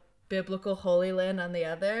the biblical Holy Land on the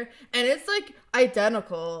other, and it's like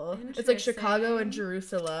identical. It's like Chicago and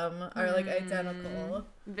Jerusalem are like identical.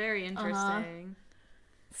 Very interesting.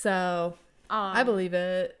 So I believe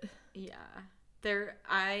it. Yeah.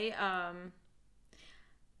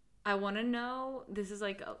 I want to know, this is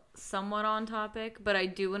like somewhat on topic, but I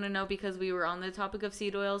do want to know, because we were on the topic of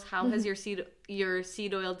seed oils, how has your seed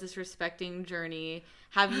oil disrespecting journey,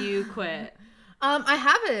 have you quit? I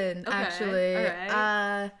haven't Okay, actually.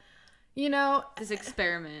 alright. You know, This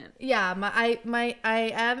experiment. yeah, I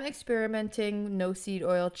am experimenting no seed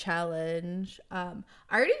oil challenge.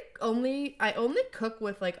 I only cook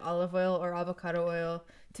with like olive oil or avocado oil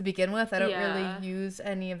to begin with. I don't Yeah. really use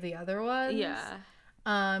any of the other ones. Yeah.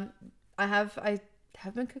 I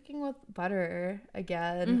have been cooking with butter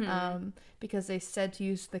again, because they said to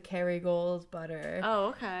use the Kerrygold butter. Oh,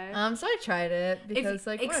 okay. So I tried it because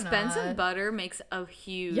like expensive why not? butter makes a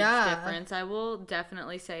huge Yeah. difference. I will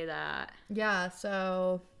definitely say that. Yeah,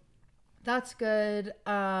 so that's good.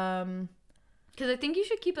 Because I think you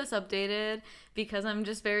should keep us updated, because I'm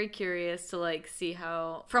just very curious to like see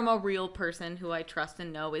how, from a real person who I trust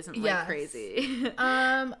and know isn't like Yes. crazy.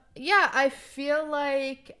 Yeah, I feel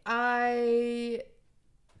like I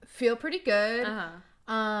feel pretty good.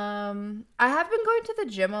 I have been going to the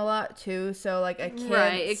gym a lot too, so like I can't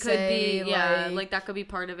Right, it could say, be, yeah, like that could be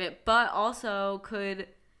part of it, but also could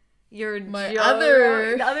your My the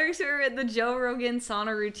other experiment, the Joe Rogan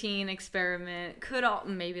sauna routine experiment, could all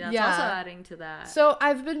maybe that's Yeah. also adding to that. So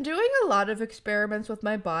I've been doing a lot of experiments with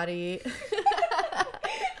my body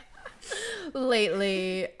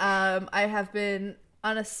lately. I have been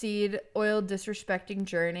on a seed oil disrespecting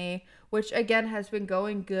journey, which again has been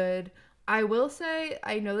going good. I will say,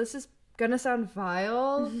 I know this is gonna sound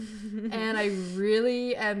vile, and I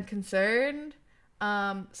really am concerned.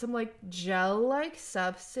 Some like gel-like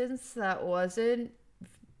substance that wasn't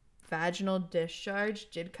vaginal discharge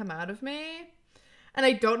did come out of me, and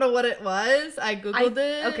I don't know what it was. I googled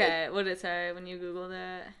it. Okay, what did it say when you googled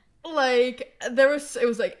it? Like it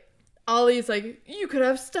was like all these like, you could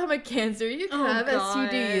have stomach cancer, you could have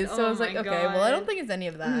God. STDs. So Oh I was like, my okay, well, I God. don't think it's any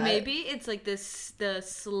of that. Maybe it's like the sludge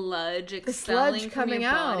sludge expelling from coming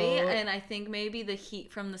your body, out. and I think maybe the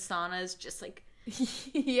heat from the sauna is just like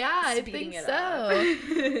Yeah, I speeding think it so. up.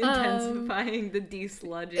 Intensifying the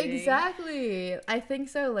desludging. Exactly. I think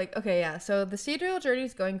so. Like, okay, yeah. So the seed oil journey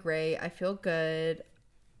is going great. I feel good.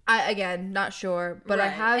 Again, not sure, but I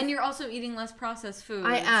Right. have. And you're also eating less processed food.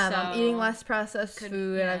 I am. I'm so- eating less processed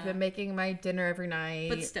food, and I've yeah. been making my dinner every night.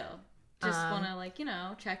 But still, just want to like,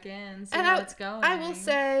 check in, see and how it's going. I will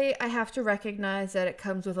say, I have to recognize that it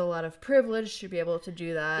comes with a lot of privilege to be able to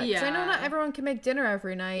do that. 'Cause I know not Yeah. everyone can make dinner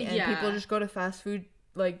every night, and people Yeah. just go to fast food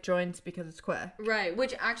like joints because it's quick. Right,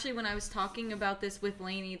 which actually when I was talking about this with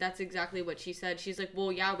Lainey, that's exactly what she said. She's like,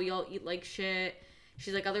 well, yeah, we all eat like shit.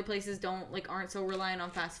 She's like, other places aren't so reliant on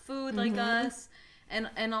fast food like us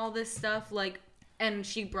and all this stuff. Like, and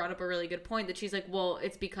she brought up a really good point that she's like, well,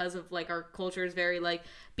 it's because of like our culture is very like,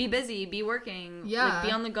 be busy, be working, like, be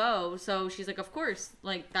on the go. So she's like, of course,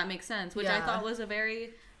 like that makes sense, which I Yeah. thought was a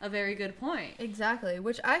very good point. Exactly,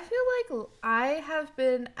 which I feel like I have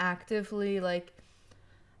been actively like,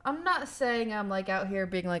 I'm not saying I'm like out here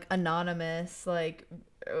being like anonymous, like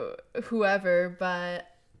whoever, but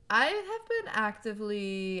I have been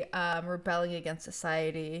actively rebelling against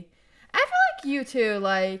society. I feel like you too.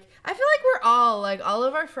 Like, I feel like we're all like all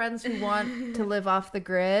of our friends who want to live off the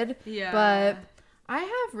grid. Yeah. But I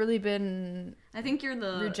have really been I think you're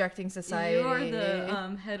the rejecting society. You are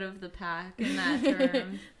the head of the pack in that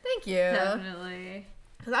term. Thank you. Definitely.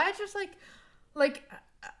 Because I just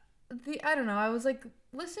I don't know, I was like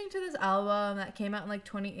listening to this album that came out in like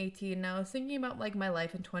 2018, and I was thinking about like my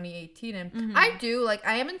life in 2018, and I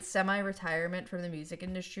am in semi-retirement from the music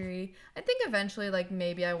industry. I think eventually like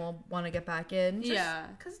maybe I won't want to get back in, just Yeah.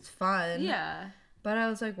 because it's fun. Yeah. But I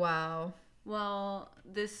was like, wow. Well,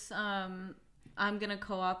 this I'm gonna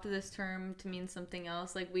co-opt this term to mean something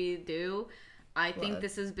else, like we do. I think What?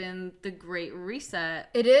 this has been the great reset.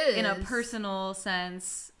 It is. In a personal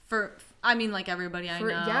sense like everybody I know.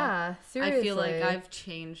 Yeah, seriously. I feel like I've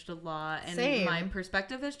changed a lot, and Same. my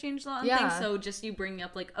perspective has changed a lot. And Yeah. things. So just you bringing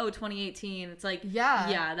up like, 2018, it's like,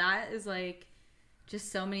 Yeah. that is like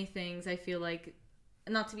just so many things. I feel like,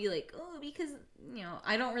 not to be like, because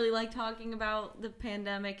I don't really like talking about the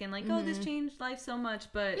pandemic and like, this changed life so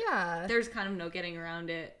much, but Yeah. there's kind of no getting around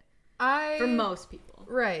it I for most people.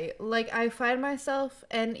 Right. Like, I find myself,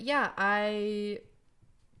 and yeah, I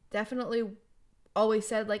definitely always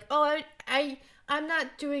said, like, I'm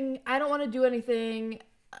not doing, I don't want to do anything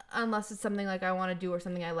unless it's something, like, I want to do or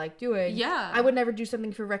something I like doing. Yeah. I would never do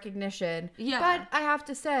something for recognition. Yeah. But I have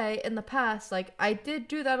to say, in the past, like, I did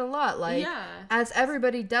do that a lot. Like, Yeah. as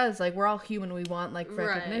everybody does, like, we're all human. We want, like,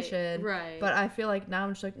 recognition. right. But I feel like now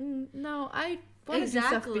I'm just like, no, I want to do stuff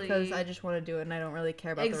Exactly. because I just want to do it and I don't really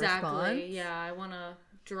care about the response. Yeah, I want to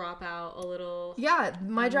drop out a little. Yeah,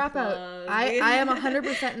 my dropout. Unplug. I am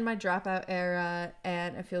 100% in my dropout era,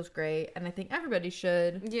 and it feels great, and I think everybody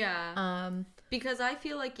should. Yeah. Because I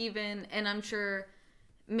feel like even, and I'm sure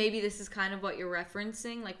maybe this is kind of what you're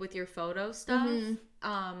referencing, like with your photo stuff.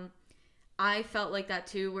 I felt like that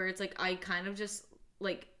too, where it's like I kind of just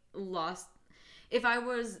like lost. If I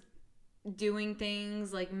was doing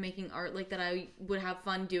things, like making art, like that I would have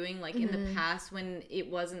fun doing, like in the past when it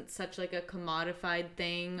wasn't such like a commodified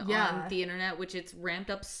thing on the internet, which it's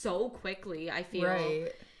ramped up so quickly. I feel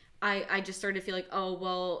I just started to feel like, oh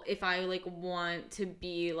well, if I like want to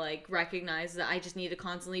be like recognized, that I just need to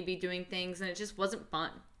constantly be doing things, and it just wasn't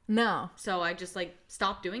fun. No. So I just like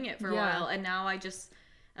stopped doing it for a while, and now I just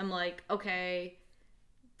am like, okay,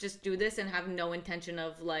 just do this and have no intention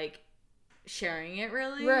of like sharing it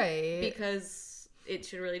really, right? Because it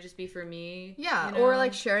should really just be for me, or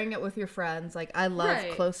like sharing it with your friends. Like I love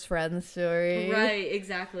close friends story, right?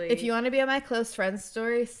 Exactly. If you want to be on my close friends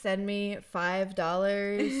story, send me $5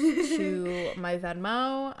 to my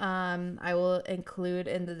Venmo. I will include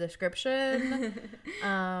in the description.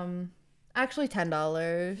 Actually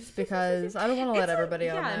 $10 because I don't want to let everybody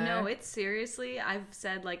on there. No, it's seriously, I've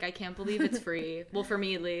said like I can't believe it's free. Well, for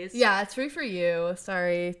me at least. Yeah, it's free for you.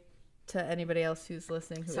 Sorry to anybody else who's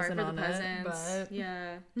listening who isn't on it, but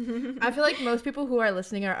yeah. I feel like most people who are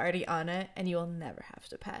listening are already on it, and you will never have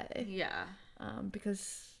to pay. Yeah.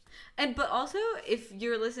 Because. But also, if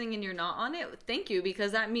you're listening and you're not on it, thank you,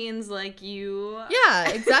 because that means like you. Yeah,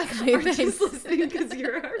 exactly. Are just listening because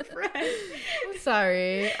you're our friend.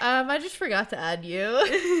 Sorry, I just forgot to add you.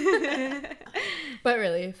 But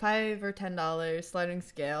really, $5 or $10 sliding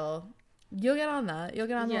scale. You'll get on that. You'll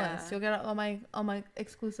get on the list. You'll get all my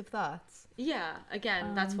exclusive thoughts. Yeah.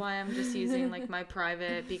 Again, that's why I'm just using like my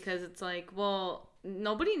private, because it's like, well,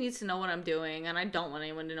 nobody needs to know what I'm doing, and I don't want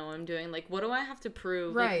anyone to know what I'm doing. Like, what do I have to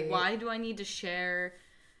prove? Right. Like, why do I need to share?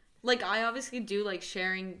 Like, I obviously do like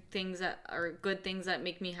sharing things that are good things that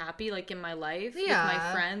make me happy, like in my life with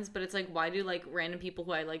my friends. But it's like, why do like random people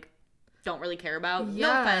who I like don't really care about?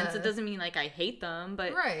 No offense, it doesn't mean like I hate them,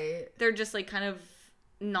 but they're just like kind of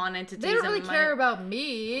non-entities. They don't really care about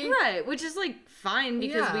me, right? Which is like fine,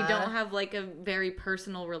 because we don't have like a very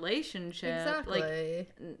personal relationship. Exactly.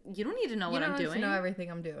 Like, you don't need to know what I'm doing. You don't need to know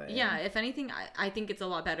everything I'm doing. Yeah, if anything, I think it's a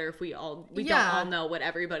lot better if we don't all know what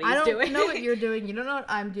everybody's doing. I don't know what you're doing. You don't know what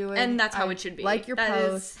I'm doing, and that's how it should be. Like your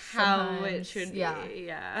posts, how it should be.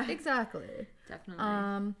 Yeah, exactly.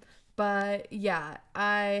 Definitely. But yeah,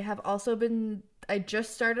 I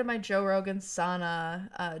just started my Joe Rogan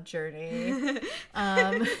sauna journey.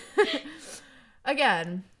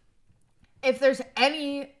 Again, if there's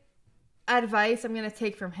any advice I'm going to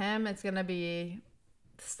take from him, it's going to be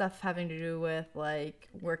stuff having to do with like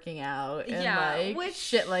working out and like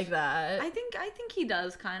shit like that. I think he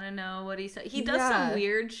does kind of know what he said. He does some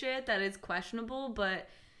weird shit that is questionable, but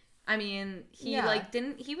I mean, he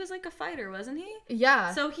was like a fighter, wasn't he?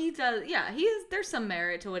 Yeah. So he does, there's some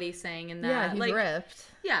merit to what he's saying in that. Yeah, he's like, ripped.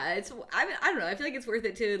 Yeah, I don't know. I feel like it's worth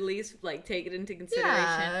it to at least like take it into consideration.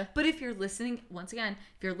 Yeah. But if you're listening, once again,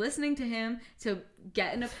 if you're listening to him to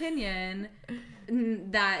get an opinion,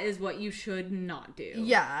 that is what you should not do.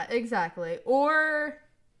 Yeah, exactly. Or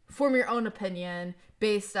form your own opinion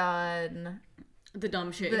based on the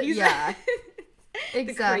dumb shit.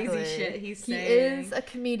 Exactly. The crazy shit he's saying. He is a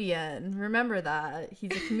comedian. Remember that.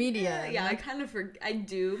 He's a comedian. Yeah, I do kind of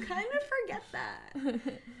forget that.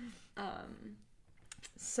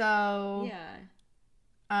 So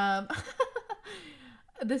yeah.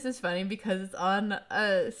 This is funny because it's on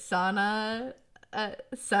Sun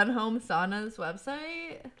Home Sauna's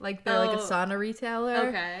website. Like they're like a sauna retailer.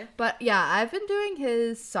 Okay. But yeah, I've been doing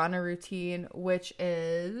his sauna routine, which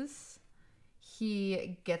is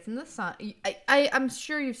he gets in the sauna. I'm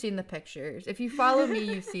sure you've seen the pictures. If you follow me,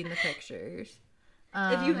 you've seen the pictures.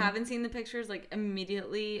 If you haven't seen the pictures, like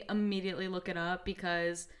immediately look it up,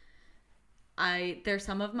 because they're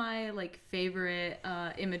some of my like favorite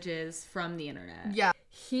images from the internet. Yeah.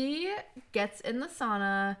 He gets in the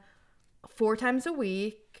sauna 4 times a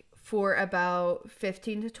week for about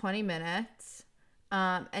 15 to 20 minutes.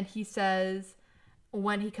 And he says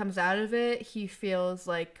when he comes out of it, he feels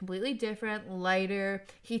like completely different, lighter.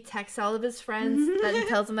 He texts all of his friends that he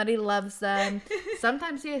tells them that he loves them.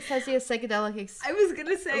 Sometimes he says he has psychedelic I was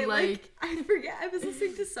gonna say, like, I forget. I was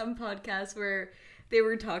listening to some podcast where they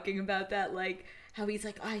were talking about that, like, how he's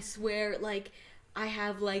like, I swear, like, I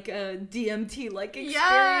have like a DMT like experience.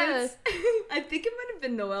 Yes. I think it might have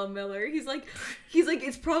been Noel Miller. He's like,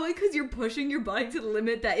 it's probably because you're pushing your body to the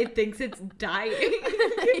limit that it thinks it's dying.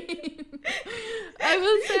 I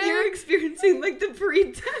will say you're experiencing like the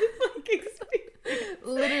pre-death like experience.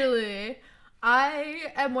 Literally,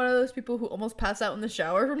 I am one of those people who almost pass out in the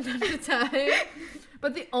shower from time to time.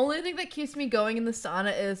 But the only thing that keeps me going in the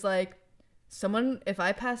sauna is like, if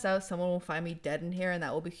I pass out, someone will find me dead in here, and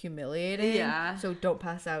that will be humiliating. Yeah. So don't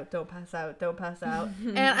pass out.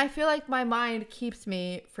 And I feel like my mind keeps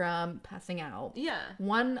me from passing out. Yeah.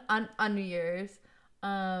 One on New Year's,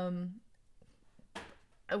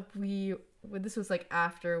 this was like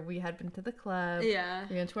after we had been to the club. Yeah.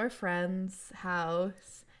 We went to our friend's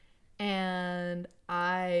house, and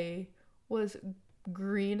I was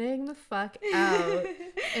greening the fuck out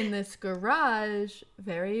in this garage,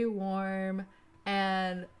 very warm,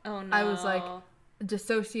 and Oh no. I was like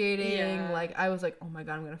dissociating. Yeah. Like I was like, oh my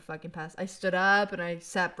god, I'm gonna fucking pass. I stood up and I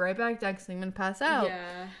sat right back down because I'm gonna pass out.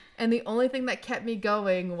 Yeah. And the only thing that kept me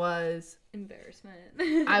going was Embarrassment.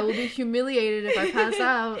 I will be humiliated if I pass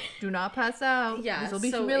out. Do not pass out. Yeah, This will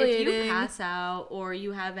be so humiliating. if you pass out or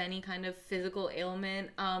you have any kind of physical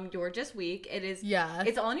ailment, you're just weak. It is. Yeah.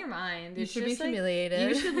 It's on your mind. You It's should be just, like, humiliated.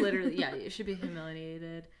 You should literally, yeah, you should be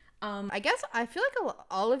humiliated. I guess I feel like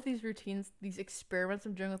all of these routines, these experiments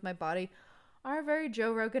I'm doing with my body, are very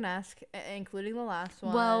Joe Rogan-esque, including the last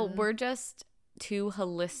one. Well, we're just too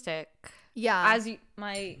holistic. yeah. As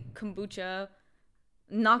my kombucha.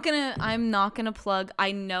 I'm not gonna plug.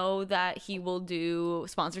 I know that he will do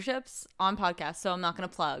sponsorships on podcasts, so I'm not gonna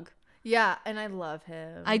plug. Yeah, and I love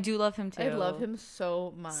him. I do love him too. I love him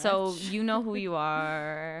so much. So you know who you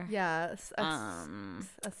are. yeah,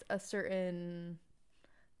 a certain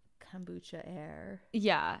kombucha air.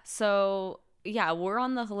 Yeah. So yeah, we're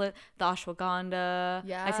on the ashwagandha.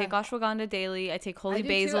 Yeah. I take ashwagandha daily. I take holy do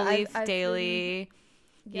basil too. leaf I've daily.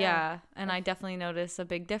 Yeah. Yeah. And I definitely notice a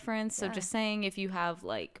big difference. So Yeah. just saying, if you have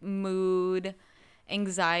like mood,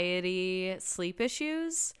 anxiety, sleep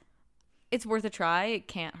issues, it's worth a try. It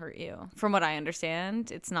can't hurt you. From what I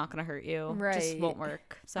understand, it's not gonna hurt you. It just Right. won't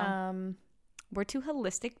work. So we're two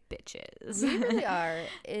holistic bitches. we really are.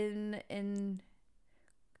 In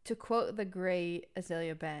to quote the great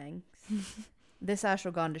Azalea Banks, this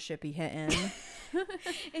ashwagandha should be hitting.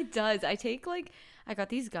 It does. I got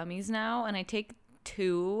these gummies now, and I take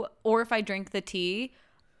 2, or if I drink the tea,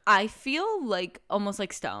 I feel like almost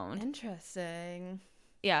like stoned. Interesting.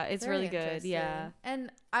 Yeah, it's Very really good. interesting. Yeah.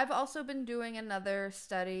 And I've also been doing another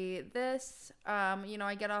study.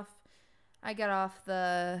 I get off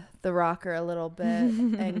the rocker a little bit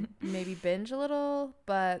and maybe binge a little,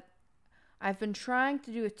 but I've been trying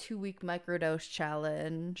to do a 2-week microdose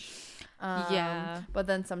challenge. Yeah. But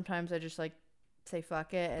then sometimes I just like say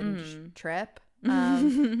fuck it and just trip.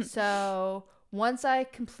 So once I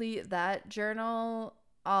complete that journal,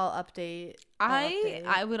 I'll update.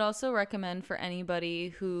 I would also recommend for anybody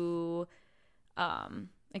who,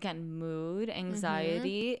 again, mood,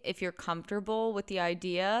 anxiety, if you're comfortable with the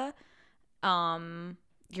idea,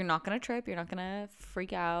 you're not going to trip. You're not going to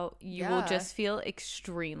freak out. You will Yeah. just feel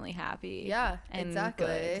extremely happy. Yeah, and exactly.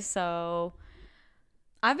 good. So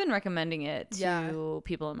I've been recommending it to Yeah.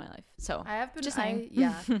 people in my life. So I have been. just saying.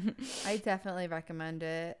 I definitely recommend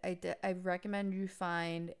it. I recommend you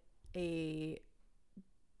find a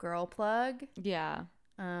girl plug. Yeah.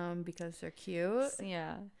 Because they're cute.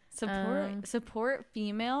 Yeah. Support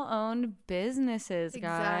female owned businesses,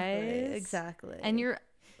 guys. Exactly. And your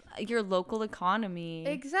local economy.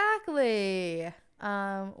 Exactly.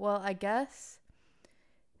 Well, I guess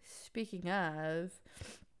speaking of,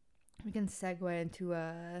 we can segue into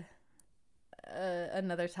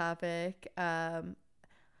another topic.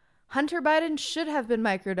 Hunter Biden should have been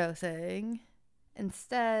microdosing.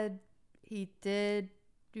 Instead, he did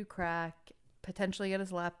do crack, potentially get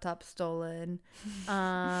his laptop stolen.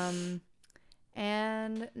 And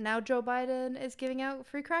now Joe Biden is giving out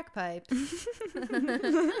free crack pipes.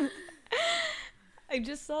 I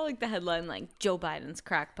just saw like the headline like Joe Biden's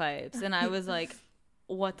crack pipes, and I was like,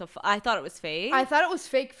 what the I thought it was fake. I thought it was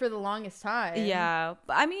fake for the longest time. Yeah,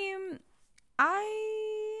 but I mean,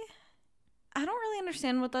 I don't really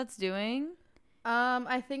understand what that's doing.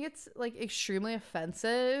 I think it's like extremely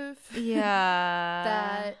offensive. Yeah.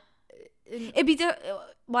 That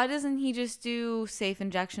why doesn't he just do safe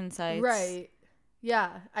injection sites? right.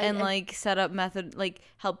 Yeah. Like set up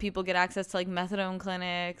help people get access to like methadone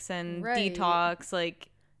clinics and Right. detox,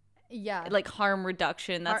 yeah. like harm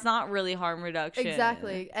reduction. That's not really harm reduction.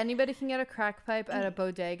 Exactly. Anybody can get a crack pipe at a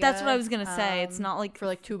bodega. That's what I was gonna say. It's not like for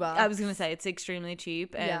like $2. I was gonna say it's extremely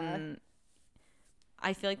cheap, and Yeah.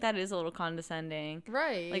 I feel like that is a little condescending.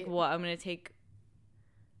 Right. Like, what, I'm gonna take.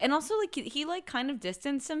 And also, like, he like kind of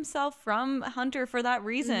distanced himself from Hunter for that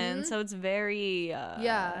reason. So it's very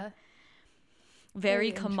yeah. very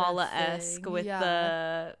Very Kamala-esque interesting. with Yeah.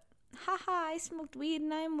 the haha, I smoked weed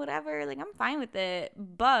and I'm whatever, like I'm fine with it.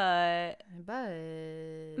 But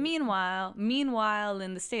meanwhile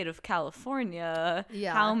in the state of California,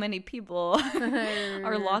 Yeah. how many people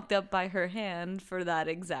are locked up by her hand for that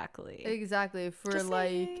exactly? Exactly. For Just like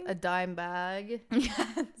saying. a dime bag.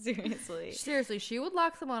 Yeah, seriously. Seriously, she would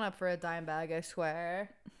lock someone up for a dime bag, I swear.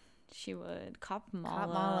 She would. Cop Mala. Cop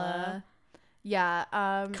Mala.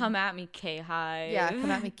 Yeah. Come at me, K-Hive. Yeah,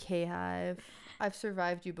 come at me, K-Hive. I've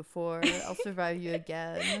survived you before. I'll survive you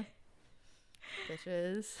again.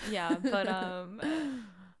 Bitches. Yeah, but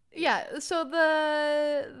Yeah, so It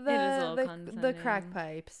is a little the crack condescending.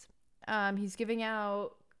 pipes. He's giving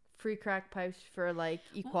out free crack pipes for like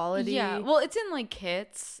equality. Yeah, well, it's in like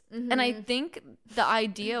kits, and I think the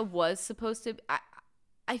idea was supposed to.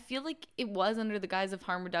 I feel like it was under the guise of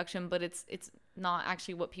harm reduction, but it's not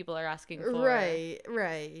actually what people are asking for.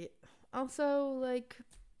 Right. Also, like,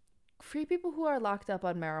 free people who are locked up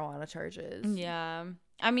on marijuana charges. Yeah,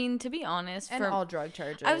 I mean, to be honest, And all drug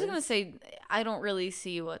charges. I was gonna say I don't really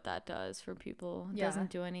see what that does for people. It Yeah. doesn't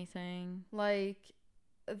do anything. like,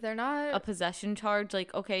 they're not. A possession charge,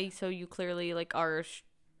 like, okay, so you clearly like are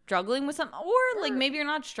struggling with something, or like maybe you're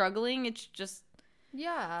not struggling. It's just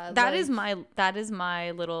Yeah. that like, is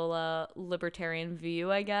my little libertarian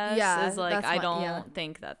view, I guess. Yeah, is like that's I my- don't yeah.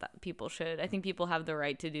 think that people should. I think people have the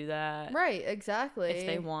right to do that Right, exactly. if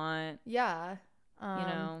they want. Yeah.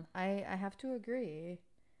 know. I have to agree.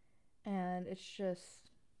 And it's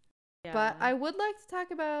just. Yeah. But I would like to talk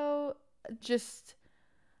about just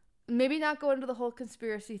maybe not go into the whole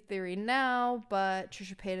conspiracy theory now, but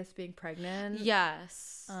Trisha Paytas being pregnant.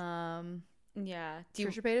 yes. Yeah. Do you,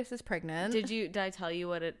 Trisha Paytas is pregnant. did I tell you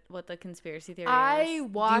what the conspiracy theory I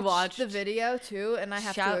is? watched the video too, and I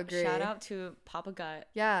have to agree. Shout out to Papa Gut.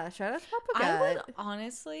 Yeah, shout out to Papa I Gut. would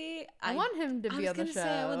honestly. I want him to I be was on the gonna show. say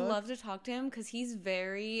I would love to talk to him because he's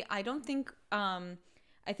very. I don't think.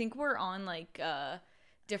 I think we're on like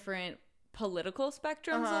different political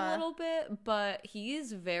spectrums a little bit, but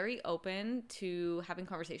he's very open to having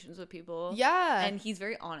conversations with people. Yeah. and he's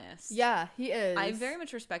very honest. Yeah, he is. I very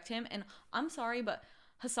much respect him, and I'm sorry, but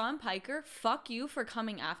Hassan Piker, fuck you for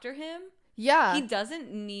coming after him. Yeah. He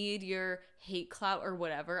doesn't need your hate clout or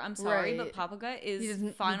whatever. I'm sorry, but Right. Papa Gut He is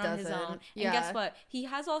doesn't- fine he on his doesn't. own. And Yeah. guess what? He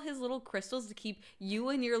has all his little crystals to keep you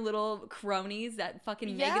and your little cronies that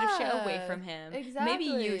fucking negative shit Yeah, away from him. Maybe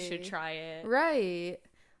you should exactly. try it. Right.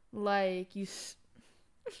 Like,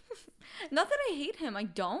 Not that I hate him. I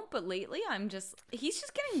don't, but lately he's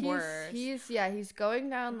just getting worse. he's going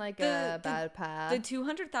down like a bad path. The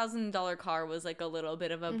 $200,000 car was like a little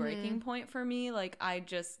bit of a breaking point for me. Like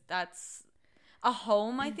that's a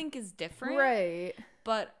home, I think, is different. Right.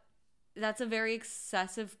 But that's a very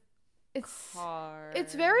excessive It's car.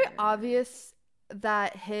 It's very obvious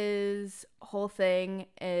that his whole thing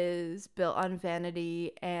is built on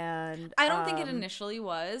vanity, and I don't think it initially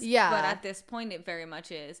was. yeah. But at this point it very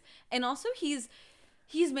much is. And also he's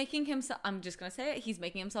making himself, I'm just gonna say it, he's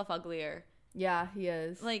making himself uglier. Yeah, he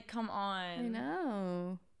is. Like, come on. I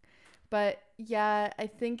know. But yeah, I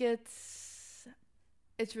think it's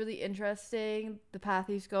really interesting the path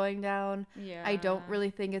he's going down. Yeah. I don't really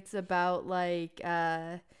think it's about like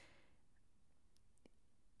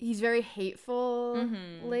he's very hateful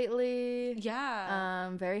lately. Yeah.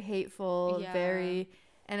 Very hateful, Yeah. very,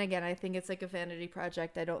 and again, I think it's like a vanity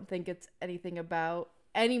project. I don't think it's anything about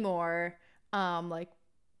anymore like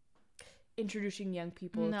introducing young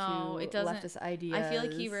people No, to it doesn't. leftist ideas. I feel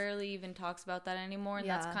like he rarely even talks about that anymore, and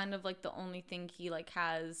that's Yeah. kind of like the only thing he like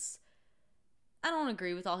has. I don't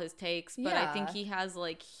agree with all his takes, but I think Yeah. he has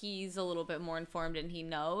like he's a little bit more informed and he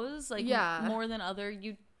knows like Yeah. more than other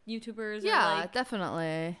YouTubers. Yeah, or, like,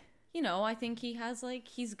 definitely. you know, I think he has like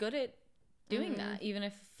he's good at doing that, even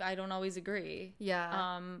if I don't always agree.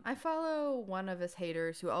 Yeah. I follow one of his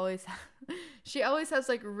haters who always she always has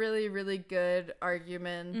like really, really good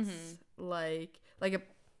arguments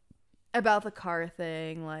about the car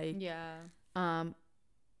thing, like Yeah.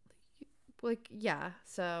 yeah,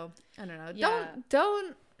 so I don't know. Yeah.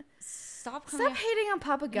 Don't Stop stop hating on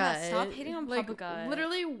Papa Gut. Yeah, stop hating on Like, Papa Gut.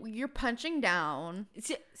 Literally, you're punching down.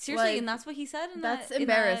 Seriously, like, and that's what he said. That's in that,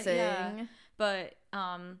 embarrassing. yeah. But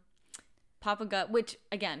Papa Gut, which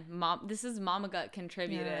again, this is Mama Gut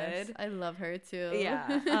contributed. Yes, I love her too.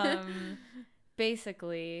 Yeah.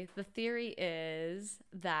 Basically, the theory is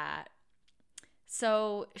that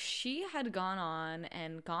so she had gone on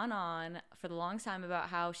for the longest time about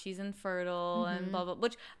how she's infertile and blah blah,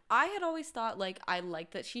 which I had always thought, like, I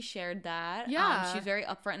like that she shared that. Yeah. She's very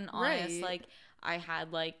upfront and honest. Right. Like, I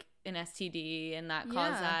had like an STD and that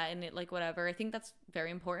caused Yeah. that, and it like whatever. I think that's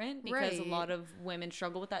very important because a Right. lot of women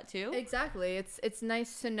struggle with that too. Exactly. It's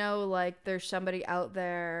nice to know like there's somebody out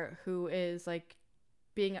there who is like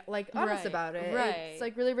being like honest Right, about it. right. It's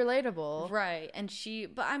like really relatable. Right. And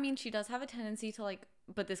but I mean, she does have a tendency to like,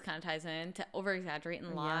 but this kind of ties in to over exaggerate and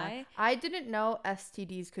Yeah. lie. I didn't know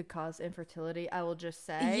STDs could cause infertility. I will just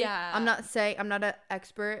say. Yeah. I'm not an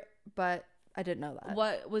expert, but I didn't know that.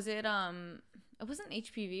 What was it? It wasn't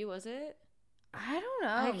HPV, was it? I don't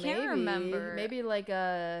know. I can't remember. Maybe like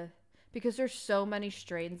because there's so many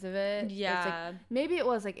strains of it. It's Yeah. like, maybe it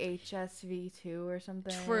was like HSV2 or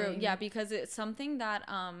something. True. Yeah, because it's something that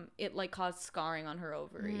it like caused scarring on her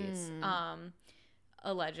ovaries.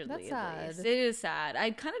 Allegedly. That's at least. sad. It is sad. I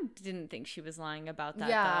kind of didn't think she was lying about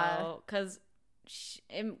that though, because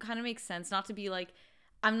it kind of makes sense not to be like,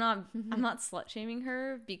 I'm not slut shaming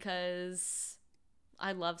her because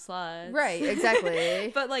I love sluts. Right,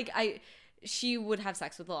 exactly. But like she would have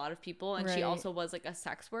sex with a lot of people, and she Right. also was like a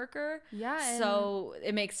sex worker. Yeah, So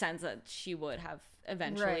it makes sense that she would have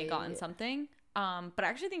eventually gotten Right. something. But I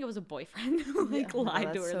actually think it was a boyfriend who like Yeah, no, lied to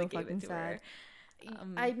that's her so that gave fucking it to her.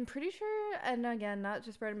 I'm pretty sure, and again, not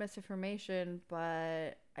just spread misinformation,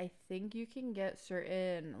 but I think you can get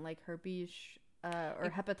certain like herpes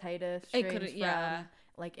or hepatitis strains from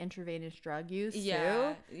like intravenous drug use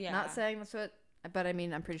Yeah, too. yeah. Not saying that's what, but I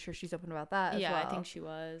mean, I'm pretty sure she's open about that as Yeah, well. I think she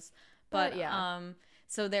was. But But yeah.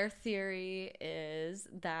 so their theory is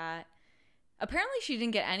that apparently she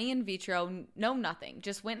didn't get any in vitro, no nothing.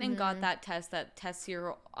 Just went and got that test that tests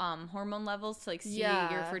your hormone levels to like see your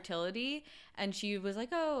Yeah. fertility. And she was like,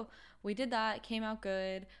 "Oh, we did that. It came out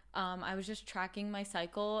good. I was just tracking my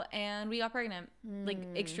cycle and we got pregnant like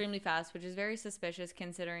extremely fast, which is very suspicious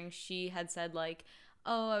considering she had said like,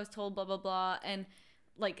 "Oh, I was told blah blah blah." And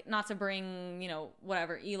like, not to bring,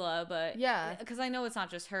 whatever, Ela, but Yeah. because I know it's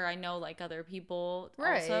not just her. I know like other people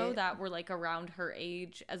also Right. that were like around her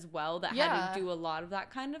age as well that had Yeah. to do a lot of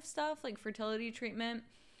that kind of stuff, like fertility treatment.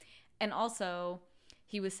 And also,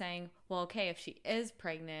 he was saying, well, okay, if she is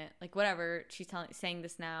pregnant, like whatever, she's saying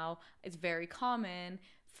this now, it's very common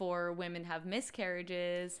for women to have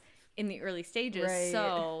miscarriages in the early stages. Right.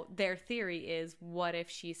 So their theory is, what if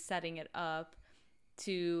she's setting it up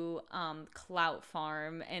to clout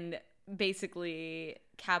farm and basically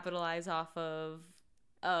capitalize off of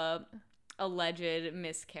alleged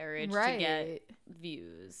miscarriage to get Right.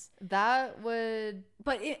 views? That would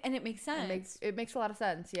But it makes sense. it makes a lot of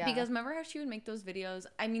sense. Yeah. Because remember how she would make those videos?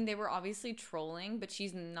 I mean, they were obviously trolling, but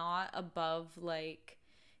she's not above like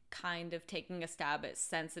kind of taking a stab at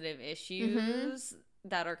sensitive issues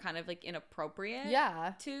that are kind of like inappropriate.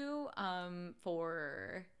 Yeah. To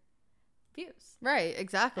for views Right.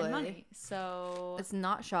 Exactly. and money. So It's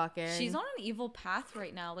not shocking. she's on an evil path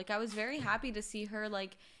right now. Like, I was very happy to see her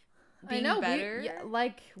like I being know. better.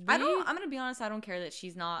 I'm I'm gonna be honest, I don't care that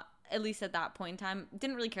she's not, at least at that point in time,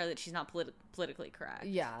 didn't really care that she's not politically correct.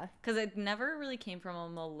 Yeah. Because it never really came from a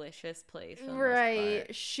malicious place. For the most Right.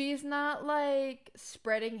 part. She's not like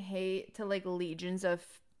spreading hate to like legions of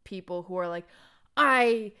people who are like,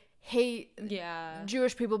 I hate Yeah.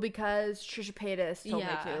 Jewish people because Trisha Paytas told me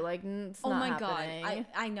Yeah. to. Like, it's Oh not my happening. god,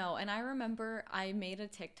 I know. And I remember I made a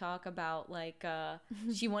TikTok about like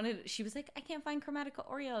she was like, I can't find Chromatica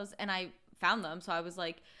Oreos, and I found them, so I was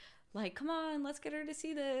like come on, let's get her to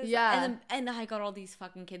see this. Yeah. And I got all these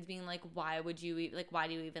fucking kids being like, why would you why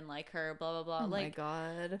do you even like her, blah blah blah. Oh my like,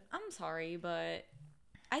 god. I'm sorry, but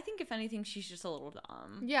I think if anything, she's just a little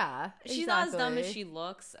dumb. Yeah. She's not as dumb as exactly. she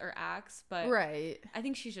looks or acts, but Right. I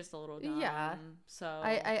think she's just a little dumb. Yeah. So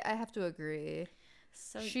I have to agree.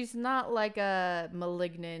 so She's not like a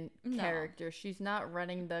malignant No. character. She's not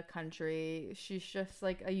running the country. She's just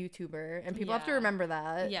like a YouTuber, and people have to Yeah. remember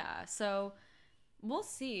that. yeah. So we'll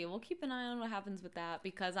see. We'll keep an eye on what happens with that,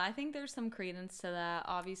 because I think there's some credence to that.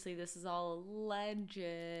 Obviously, this is all alleged,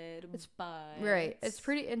 but Right. It's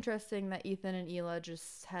pretty interesting that Ethan and Ela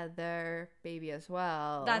just had their baby as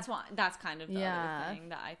well. That's why. That's kind of the Yeah. other thing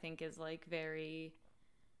that I think is like very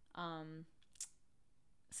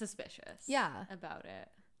suspicious. Yeah. About it.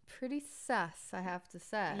 pretty sus, I have to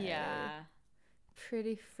say. Yeah,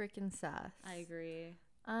 Pretty freaking sus. I agree.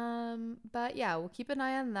 But yeah, we'll keep an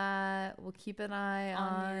eye on that. We'll keep an eye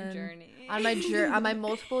On your journey. on my on my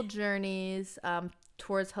multiple journeys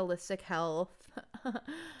towards holistic health.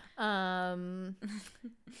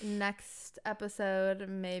 Next episode,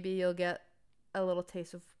 maybe you'll get a little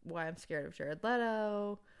taste of why I'm scared of Jared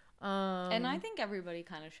Leto. And I think everybody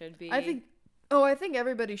kind of should be. I think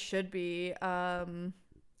everybody should be.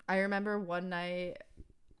 I remember one night,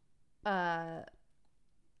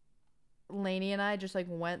 Lainey and I just like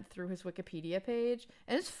went through his Wikipedia page,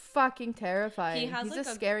 and it's fucking terrifying. He's like a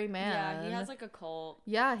scary man. Yeah, he has like a cult.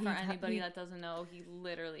 Yeah, For anybody that doesn't know, he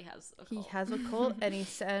literally has a cult. he has a cult, and he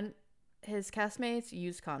sent his castmates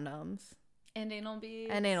use condoms and anal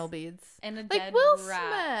beads. and anal beads. And a Like dead Will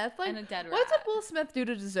rat. Smith. Like, And a dead what did rat. Will Smith do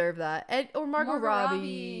to deserve that? Or Margot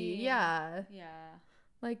Robbie. Yeah. Yeah.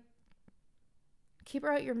 Like, keep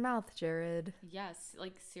her out your mouth, Jared. Yes.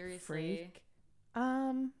 Like, seriously. Freak.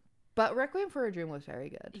 But Requiem for a Dream was very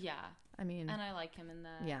good. Yeah. I mean, And I like him in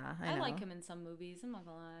that. Yeah, I know. like him in some movies. I'm not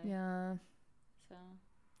gonna lie. Yeah. So.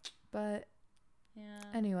 But. Yeah.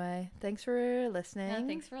 Anyway, thanks for listening. Yeah,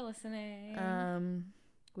 thanks for listening.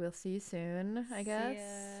 We'll see you soon, I guess.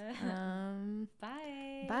 Ya.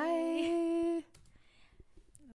 Bye. Bye.